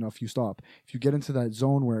not good enough. You stop. If you get into that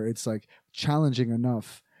zone where it's like challenging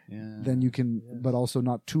enough, Yeah. then you can, but also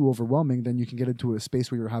not too overwhelming, then you can get into a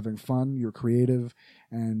space where you're having fun, you're creative,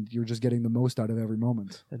 and you're just getting the most out of every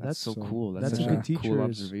moment. and That's so so- cool. that's That's a such good teacher cool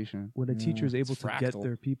is- observation. when a teacher is able It's to get fractal.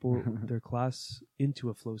 their people, their class into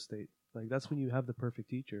a flow state. Like that's when you have the perfect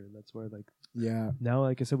teacher, and that's where like Yeah. now,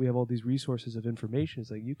 like I said, we have all these resources of information.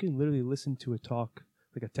 It's like you can literally listen to a talk,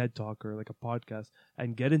 like a TED talk or like a podcast,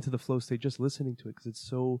 and get into the flow state just listening to it because it's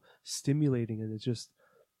so stimulating, and it's just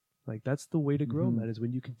like that's the way to grow, man. Is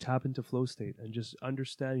when you can tap into flow state and just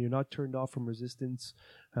understand you're not turned off from resistance,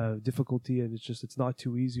 difficulty, and it's not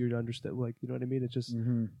too easy to understand. Like you know what I mean? It's just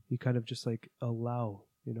you kind of just like allow.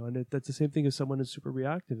 You know, and that's the same thing as someone who's super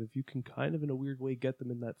reactive. If you can kind of, in a weird way, get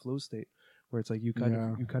them in that flow state where it's like you kind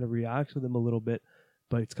of react to them a little bit,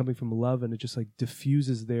 but it's coming from love, and it just like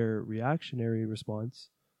diffuses their reactionary response.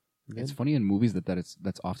 And It's then- funny in movies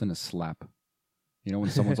that's often a slap. You know,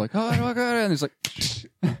 when someone's like, oh my God, and it's like,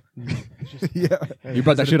 Yeah. you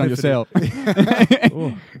brought that shit on yourself.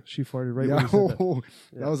 Oh, she farted right when Yeah. you said that.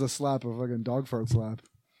 That was a slap, a fucking dog fart slap.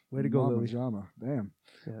 Way to go, Mama Lily. Jama. Damn.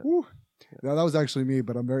 Yeah. Woo. No, that was actually me,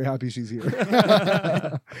 but I'm very happy she's here.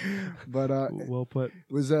 But Well put.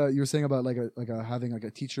 it was you were saying about having like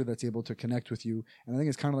a teacher that's able to connect with you, and I think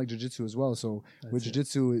it's kind of like jiu-jitsu as well. So with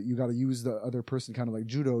jiu-jitsu, you got to use the other person, kind of like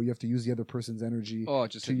judo. You have to use the other person's energy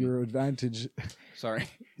to your advantage. Sorry.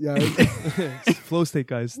 Yeah, It's flow state,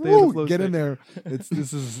 guys. Stay in Woo, the flow get state. in there. This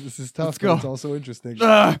is tough. Let's But go. it's also interesting.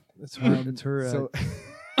 It's her. It's her. So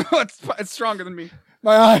It's stronger than me.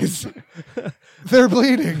 my eyes, they're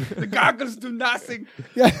bleeding. The goggles do nothing.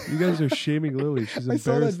 Yeah. you guys are shaming Lily. She's I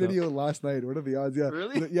saw that embarrassed now. video last night. What are the odds? Yeah,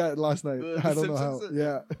 Really? Yeah, last night. The I don't know how.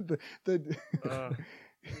 Simpsons? Yeah,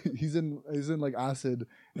 he's in like acid,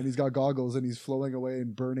 and he's got goggles, and he's flowing away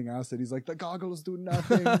and burning acid. He's like, the goggles do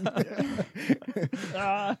nothing.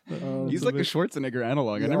 He's like a Schwarzenegger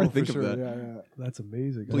analog. I Yeah, never for think of sure. that. Yeah. That's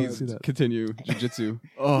amazing. I Please didn't see that. continue jiu-jitsu.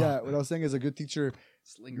 Oh, Yeah, what I was saying is a good teacher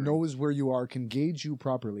knows where you are, can gauge you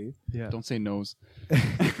properly, Yeah. Don't say nose. and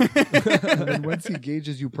then once he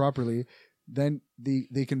gauges you properly, then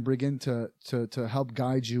they can begin to help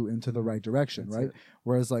guide you into the right direction, That's right? it.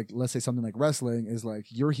 Whereas like let's say something like wrestling is like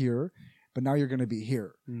you're here, but now you're going to be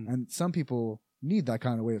here, Mm. and some people need that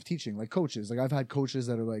kind of way of teaching, like coaches. Like I've had coaches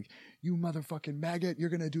that are like, you motherfucking maggot, you're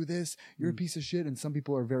going to do this, you're a piece of shit. And some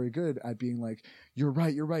people are very good at being like, you're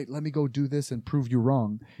right, let me go do this and prove you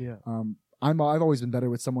wrong. Yeah. I've always been better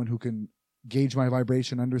with someone who can gauge my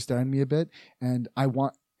vibration, understand me a bit, and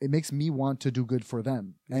it makes me want to do good for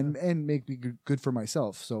them and make me good for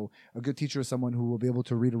myself. So a good teacher is someone who will be able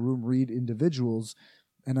to read a room, read individuals,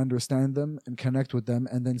 and understand them and connect with them,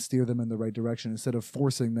 and then steer them in the right direction instead of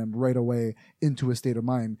forcing them right away into a state of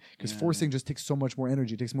mind. Because forcing just takes so much more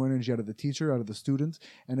energy. It takes more energy out of the teacher, out of the student,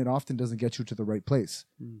 and it often doesn't get you to the right place.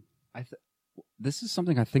 This is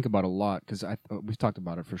something I think about a lot because we've talked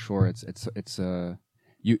about it for sure. It's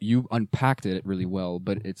you unpacked it really well,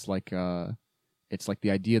 but it's like the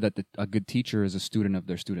idea that a good teacher is a student of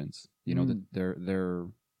their students. You know,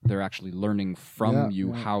 that they're actually learning from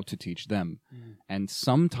you how to teach them. And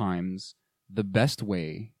sometimes the best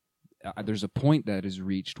way, there's a point that is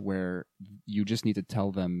reached where you just need to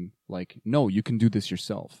tell them, like, no, you can do this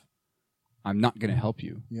yourself. I'm not going to help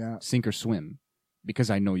you. Yeah. Sink or swim, because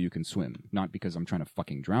I know you can swim, not because I'm trying to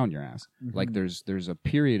fucking drown your ass. Like there's a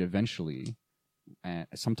period eventually, and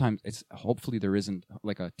sometimes hopefully there isn't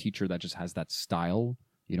like a teacher that just has that style,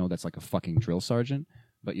 you know, that's like a fucking drill sergeant.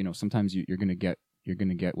 But you know, sometimes you're gonna get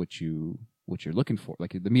what you're looking for.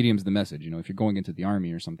 Like the medium's the message. You know, if you're going into the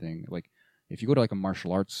army or something, like if you go to like a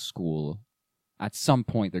martial arts school, at some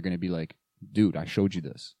point they're gonna be like, dude, I showed you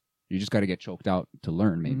this. You just got to get choked out to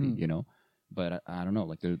learn, maybe, you know. But I don't know.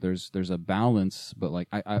 Like there's a balance. But like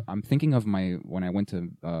I'm thinking of when I went to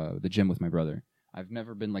the gym with my brother. I've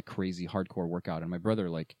never been like crazy hardcore workout, and my brother,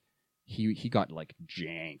 like he got like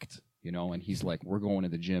janked, you know. And he's like, we're going to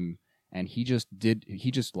the gym, and he just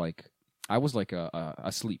like I was like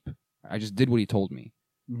asleep. I just did what he told me,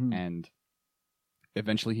 and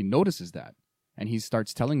eventually he notices that, and he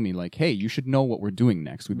starts telling me like, hey, you should know what we're doing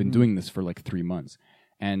next. We've been doing this for like 3 months,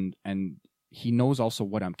 and he knows also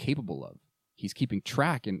what I'm capable of. He's keeping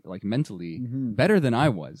track and like mentally better than I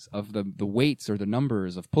was of the weights or the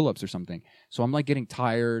numbers of pull-ups or something. So I'm like getting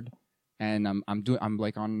tired, and I'm on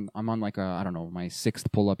like I don't know, my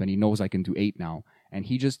 6th pull-up, and he knows I can do 8 now. And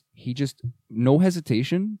he just no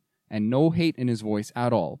hesitation and no hate in his voice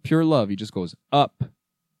at all. Pure love. He just goes up.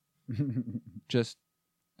 Just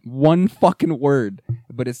one fucking word,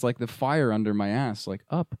 but it's like the fire under my ass, like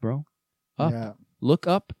up, bro. Up. Yeah. Look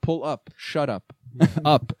up, pull up, shut up.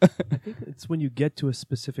 Up. I think it's when you get to a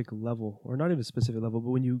specific level, or not even a specific level, but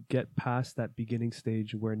when you get past that beginning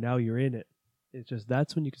stage where now you're in it, it's just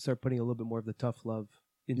that's when you can start putting a little bit more of the tough love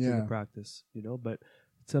into the practice, you know. But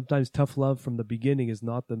sometimes tough love from the beginning is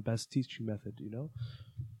not the best teaching method, you know.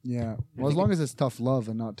 Yeah. Well, as long as it's tough love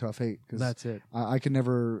and not tough hate, because That's it. I could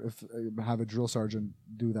never have a drill sergeant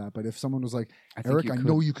do that. But if someone was like, I think Eric, you I could.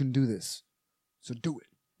 know you can do this, so do it.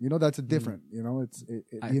 You know, that's a different. You know, the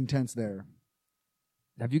intent's there.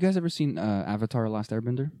 Have you guys ever seen Avatar: Last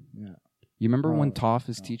Airbender? Yeah. You remember when Toph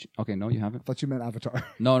is teaching? Okay, no, you I haven't. thought you meant Avatar.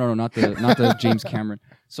 No, not the James Cameron.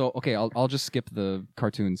 So okay, I'll just skip the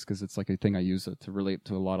cartoons because it's like a thing I use to relate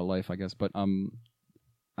to a lot of life, I guess. But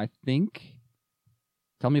I think,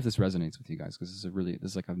 tell me if this resonates with you guys, because this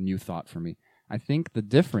is like a new thought for me. I think the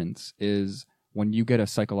difference is when you get a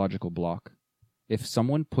psychological block. If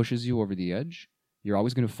someone pushes you over the edge, you're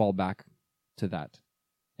always going to fall back to that,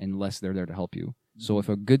 unless they're there to help you. So if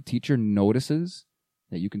a good teacher notices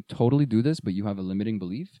that you can totally do this, but you have a limiting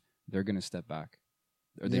belief, they're going to step back,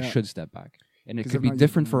 or they should step back. And it 'Cause could if be not,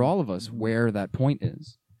 different for all of us where that point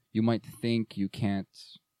is. You might think you can't,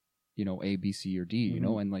 you know, A, B, C, or D, you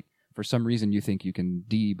know, and like for some reason you think you can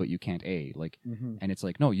D but you can't A, like, Mhm. and it's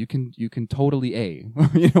like, no, you can totally A,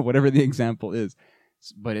 whatever the example is.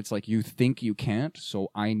 But it's like you think you can't, so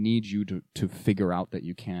I need you to figure out that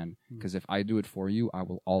you can. Because if I do it for you, I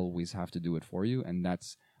will always have to do it for you, and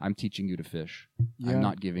I'm teaching you to fish. Yeah. I'm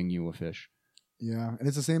not giving you a fish. Yeah, and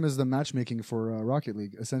it's the same as the matchmaking for Rocket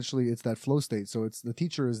League. Essentially, it's that flow state. So it's the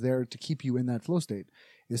teacher is there to keep you in that flow state,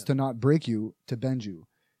 is to not break you, to bend you,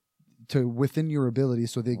 to within your abilities.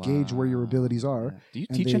 So they gauge where your abilities are. Yeah. Do you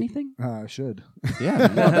and teach they- anything? I should. Yeah,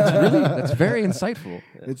 no, that's very insightful.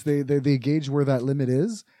 It's they gauge where that limit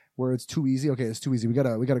is, where it's too easy. Okay, it's too easy. We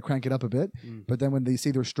gotta crank it up a bit. But then when they see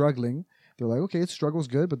they're struggling, they're like, okay, it struggles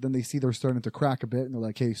good. But then they see they're starting to crack a bit, and they're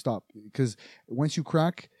like, hey, stop. Because once you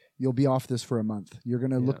crack, you'll be off this for a month. You're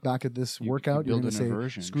gonna look back at this workout. you You're build gonna an say,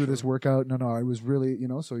 aversion, screw this sure. workout. No, I was really,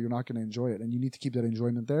 so you're not gonna enjoy it, and you need to keep that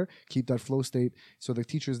enjoyment there. Keep that flow state. So the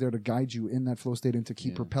teacher's there to guide you in that flow state and to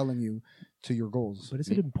keep propelling you to your goals. But is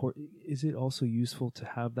it important? Is it also useful to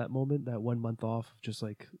have that moment, that 1 month off, just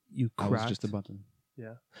like you I cracked? was just about to.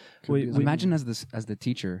 Yeah. Could be as Imagine as the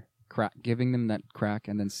teacher giving them that crack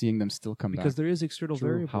and then seeing them still come because back. there is external How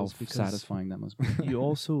variables. Because satisfying that must be. you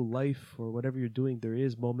also life or whatever you're doing, there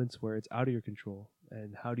is moments where it's out of your control,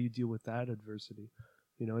 and how do you deal with that adversity?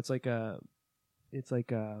 It's like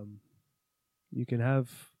you can have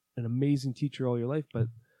an amazing teacher all your life, but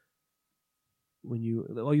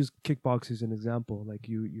I'll use kickboxing as an example. Like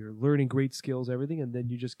you're learning great skills, everything, and then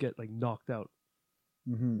you just get like knocked out.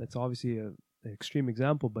 Mm-hmm. That's obviously an extreme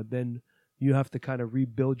example, but then you have to kind of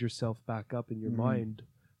rebuild yourself back up in your mind.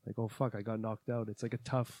 Like, oh fuck, I got knocked out. It's like a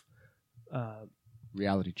tough,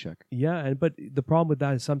 Reality check. but the problem with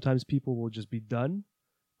that is sometimes people will just be done,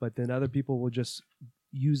 but then other people will just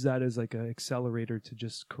use that as like an accelerator to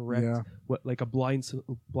just correct what like a blind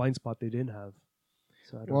spot they didn't have.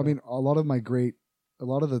 So I don't Well, I know. mean, a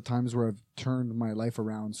lot of the times where I've turned my life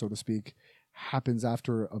around, so to speak, happens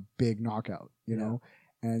after a big knockout, you know?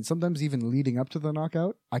 And sometimes even leading up to the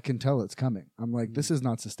knockout, I can tell it's coming. I'm like, this is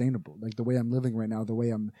not sustainable. Like the way I'm living right now, the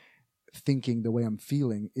way I'm thinking, the way I'm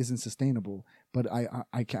feeling isn't sustainable. But I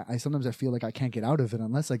sometimes I feel like I can't get out of it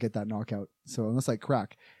unless I get that knockout. So unless I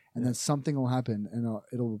crack, and then something will happen, and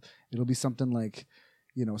it'll be something like,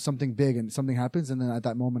 something big, and something happens, and then at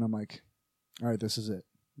that moment I'm like, all right, this is it.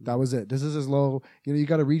 That was it. This is as low. You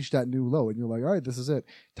got to reach that new low, and you're like, all right, this is it.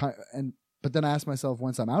 But then I ask myself,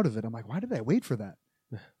 once I'm out of it, I'm like, why did I wait for that?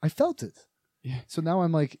 I felt it. Yeah. So now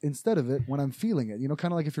I'm like, instead of it, when I'm feeling it,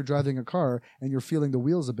 kind of like if you're driving a car and you're feeling the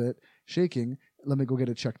wheels a bit shaking, let me go get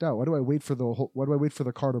it checked out. Why do I wait for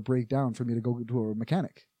the car to break down for me to go to a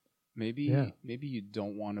mechanic? Maybe you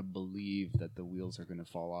don't want to believe that the wheels are going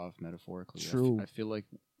to fall off metaphorically. True. I feel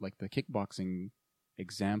like the kickboxing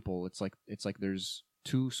example, it's like there's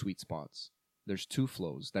two sweet spots. There's two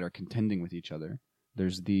flows that are contending with each other.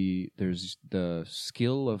 There's the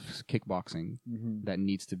skill of kickboxing that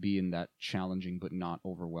needs to be in that challenging but not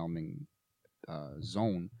overwhelming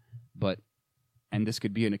zone. And this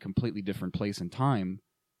could be in a completely different place and time.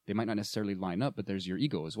 They might not necessarily line up, but there's your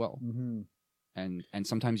ego as well. Mm-hmm. And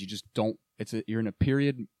sometimes you just don't. You're in a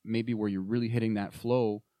period maybe where you're really hitting that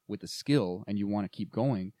flow with the skill, and you want to keep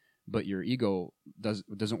going, but your ego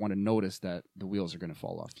doesn't want to notice that the wheels are going to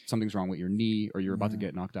fall off. Something's wrong with your knee, or you're about to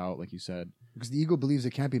get knocked out, like you said. Because the ego believes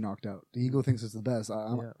it can't be knocked out. The ego thinks it's the best.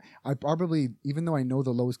 I probably, even though I know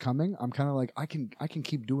the low's coming, I'm kind of like, I can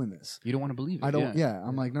keep doing this. You don't want to believe it. I don't. Yeah,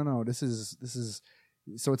 I'm like, no. This is.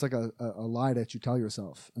 So it's like a lie that you tell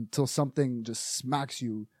yourself until something just smacks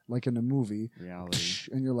you, like in a movie. Reality.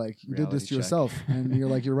 And you're like, you did Reality this to check. yourself, and you're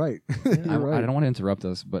like, you're right. I You're right. don't want to interrupt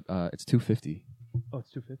us, but it's 2:50. Oh, it's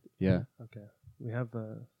 250. Yeah. Okay. We have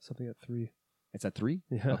something at 3. It's at 3?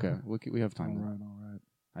 Yeah. Okay, we have time. All then. right.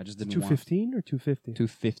 I just didn't want 215 or 250?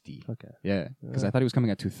 2:50. Okay. Yeah, because I thought he was coming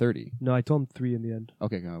at 2:30. No, I told him 3 in the end.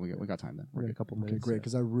 Okay, we got time then. We got a couple Okay, minutes. great. yeah.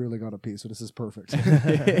 Because I really got to pee, so this is perfect.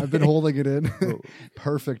 I've been holding it in.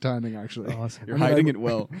 Perfect timing, actually. Awesome. You're hiding it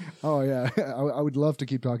well. Oh yeah, I would love to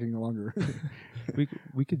keep talking longer.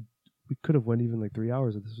 we could have went even like 3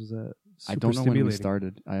 hours if this was I super don't know when we stimulating.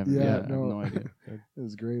 started. I have Yeah, I have no. no idea. It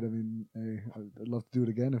was great. I mean, hey, I'd love to do it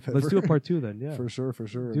again if Let's ever. do a part 2 then. Yeah. For sure.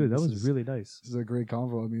 Dude, that This was is- really nice. This is a great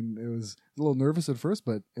convo. I mean, it was a little nervous at first,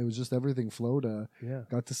 but it was just everything flowed. Yeah.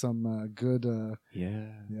 Got to some good.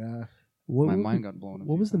 Yeah. What, My mind got blown.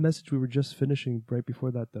 What was the message we were just finishing right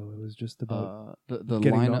before that though? It was just about the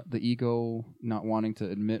getting lineup, knocked- the ego not wanting to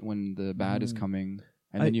admit when the bad is coming,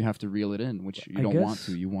 and then you have to reel it in, which you I don't want guess-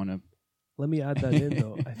 to. You want to. let me add that in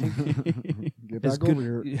though. I think Get as back good,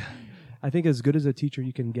 over here. I think as good as a teacher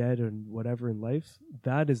you can get and whatever in life,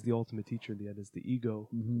 that is the ultimate teacher in the end, is the ego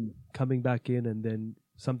Mm-hmm. coming back in and then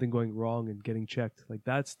something going wrong and getting checked. Like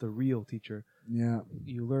that's the real teacher. Yeah.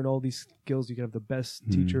 You learn all these skills. You can have the best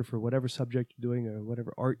teacher for whatever subject you're doing or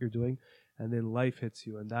whatever art you're doing, and then life hits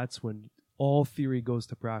you, and that's when all theory goes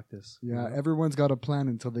to practice. Yeah, everyone's got a plan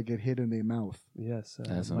until they get hit in their mouth. Yes,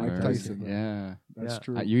 That's Mike hilarious. Tyson. Yeah. That's Yeah.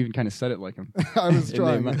 true. You even kind of said it like him. I was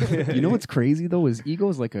trying. You know what's crazy though is ego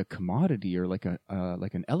is like a commodity or like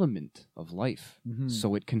an element of life. Mhm.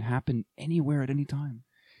 So it can happen anywhere at any time.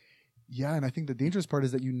 Yeah, and I think the dangerous part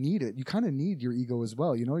is that you need it. You kind of need your ego as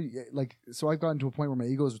well. You know, like, so I've gotten to a point where my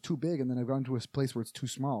ego is too big, and then I've gotten to a place where it's too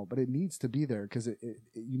small. But it needs to be there because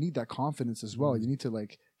you need that confidence as well. You need to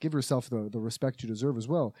like give yourself the respect you deserve as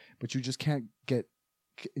well. But you just can't get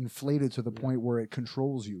inflated to the point where it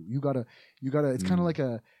controls you. You gotta. It's kind of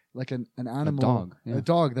like an animal, a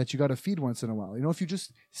dog that you got to feed once in a while. You know, if you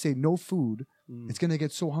just say no food, it's going to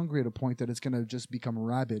get so hungry at a point that it's going to just become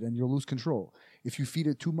rabid and you'll lose control. If you feed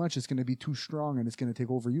it too much, it's going to be too strong and it's going to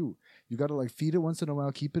take over you. You got to like feed it once in a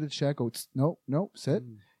while, keep it in check. Oh, no, sit.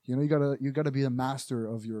 You know, you gotta be a master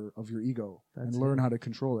of your ego and learn how to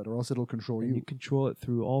control it, or else it'll control and you. you control it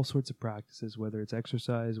through all sorts of practices, whether it's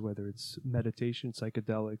exercise, whether it's meditation,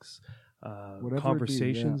 psychedelics, Whatever it be,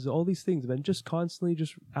 conversations, all these things. And just constantly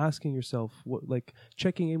just asking yourself, like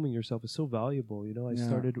checking in with yourself is so valuable. You know, I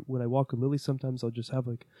started when I walk with Lily. Sometimes I'll just have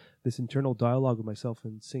like this internal dialogue with myself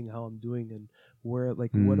and seeing how I'm doing and where,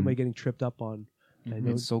 like, what am I getting tripped up on. I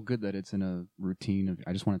know It's so good that it's in a routine of.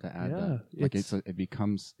 I just wanted to add that, like it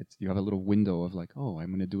becomes. You have a little window of like, oh, I'm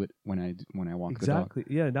going to do it when I walk the dog. exactly.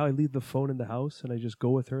 Yeah. Now I leave the phone in the house and I just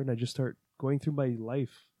go with her and I just start going through my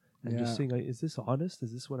life and just saying, like, is this honest?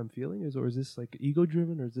 Is this what I'm feeling? Or is this like ego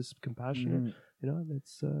driven or is this compassionate? You know,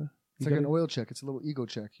 it's like an oil check. It's a little ego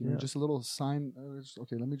check. You know, just a little sign.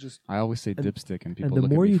 Okay, let me just. I always say dipstick, and people and the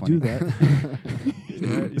look more at me you funny. do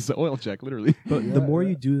that, It's an oil check, literally. but the more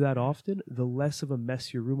you do that often, the less of a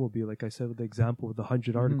mess your room will be. Like I said with the example with the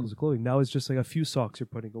 100 articles of clothing. Now it's just like a few socks you're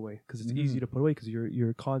putting away because it's easy to put away because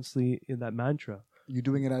you're constantly in that mantra. You're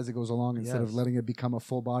doing it as it goes along instead of letting it become a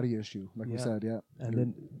full body issue, like we said. Yeah, and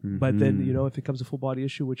then, but then you know, if it becomes a full body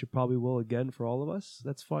issue, which it probably will again for all of us,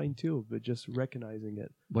 that's fine too. But just recognizing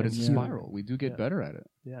it. But it's a spiral. We do get better at it.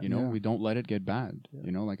 Yeah. You know, we don't let it get bad.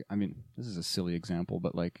 You know, like, I mean, this is a silly example,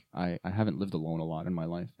 but like I haven't lived alone a lot in my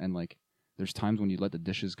life, and like there's times when you let the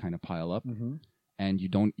dishes kind of pile up. And you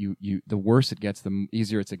don't, the worse it gets, the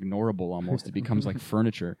easier it's ignorable almost. It becomes like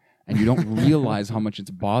furniture. And you don't realize how much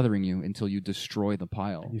it's bothering you until you destroy the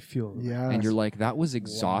pile. You feel and you're like, that was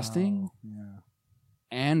exhausting. Wow. Yeah.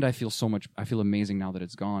 And I feel amazing now that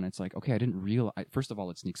it's gone. It's like, okay, I didn't realize. First of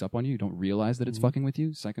all, it sneaks up on you. You don't realize that it's fucking with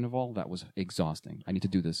you. Second of all, that was exhausting. I need to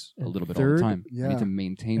do this a little bit all the time. I need to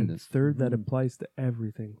maintain this. Third, that applies to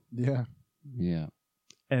everything. Yeah. Yeah.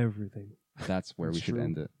 Everything. That's where we should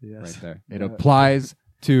end it. Yes. Right there. It applies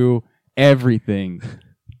to everything.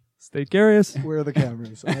 Stay curious. Where are the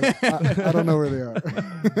cameras? I don't know where they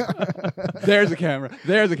are. There's a camera.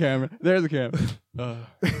 There's a camera. There's a camera.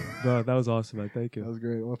 Bro, that was awesome, man. Thank you. That was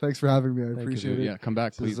great. Well, thanks for having me. I Thank appreciate you. it. Yeah, come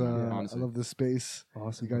back, please. I honestly. love this space.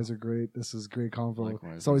 Awesome. You guys are great. This is great convo.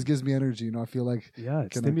 Likewise, It always gives me energy. You know, I feel like Yeah, I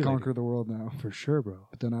it's can stimulating. conquer the world now. For sure, bro.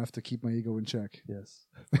 But then I have to keep my ego in check. Yes.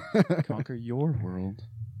 Conquer your world.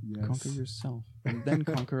 Yes. Conquer yourself. And then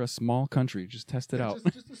conquer a small country. Just test it out.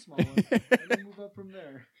 Just a small one. And then move up from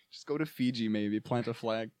there. Just go to Fiji, maybe. Plant a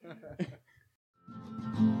flag.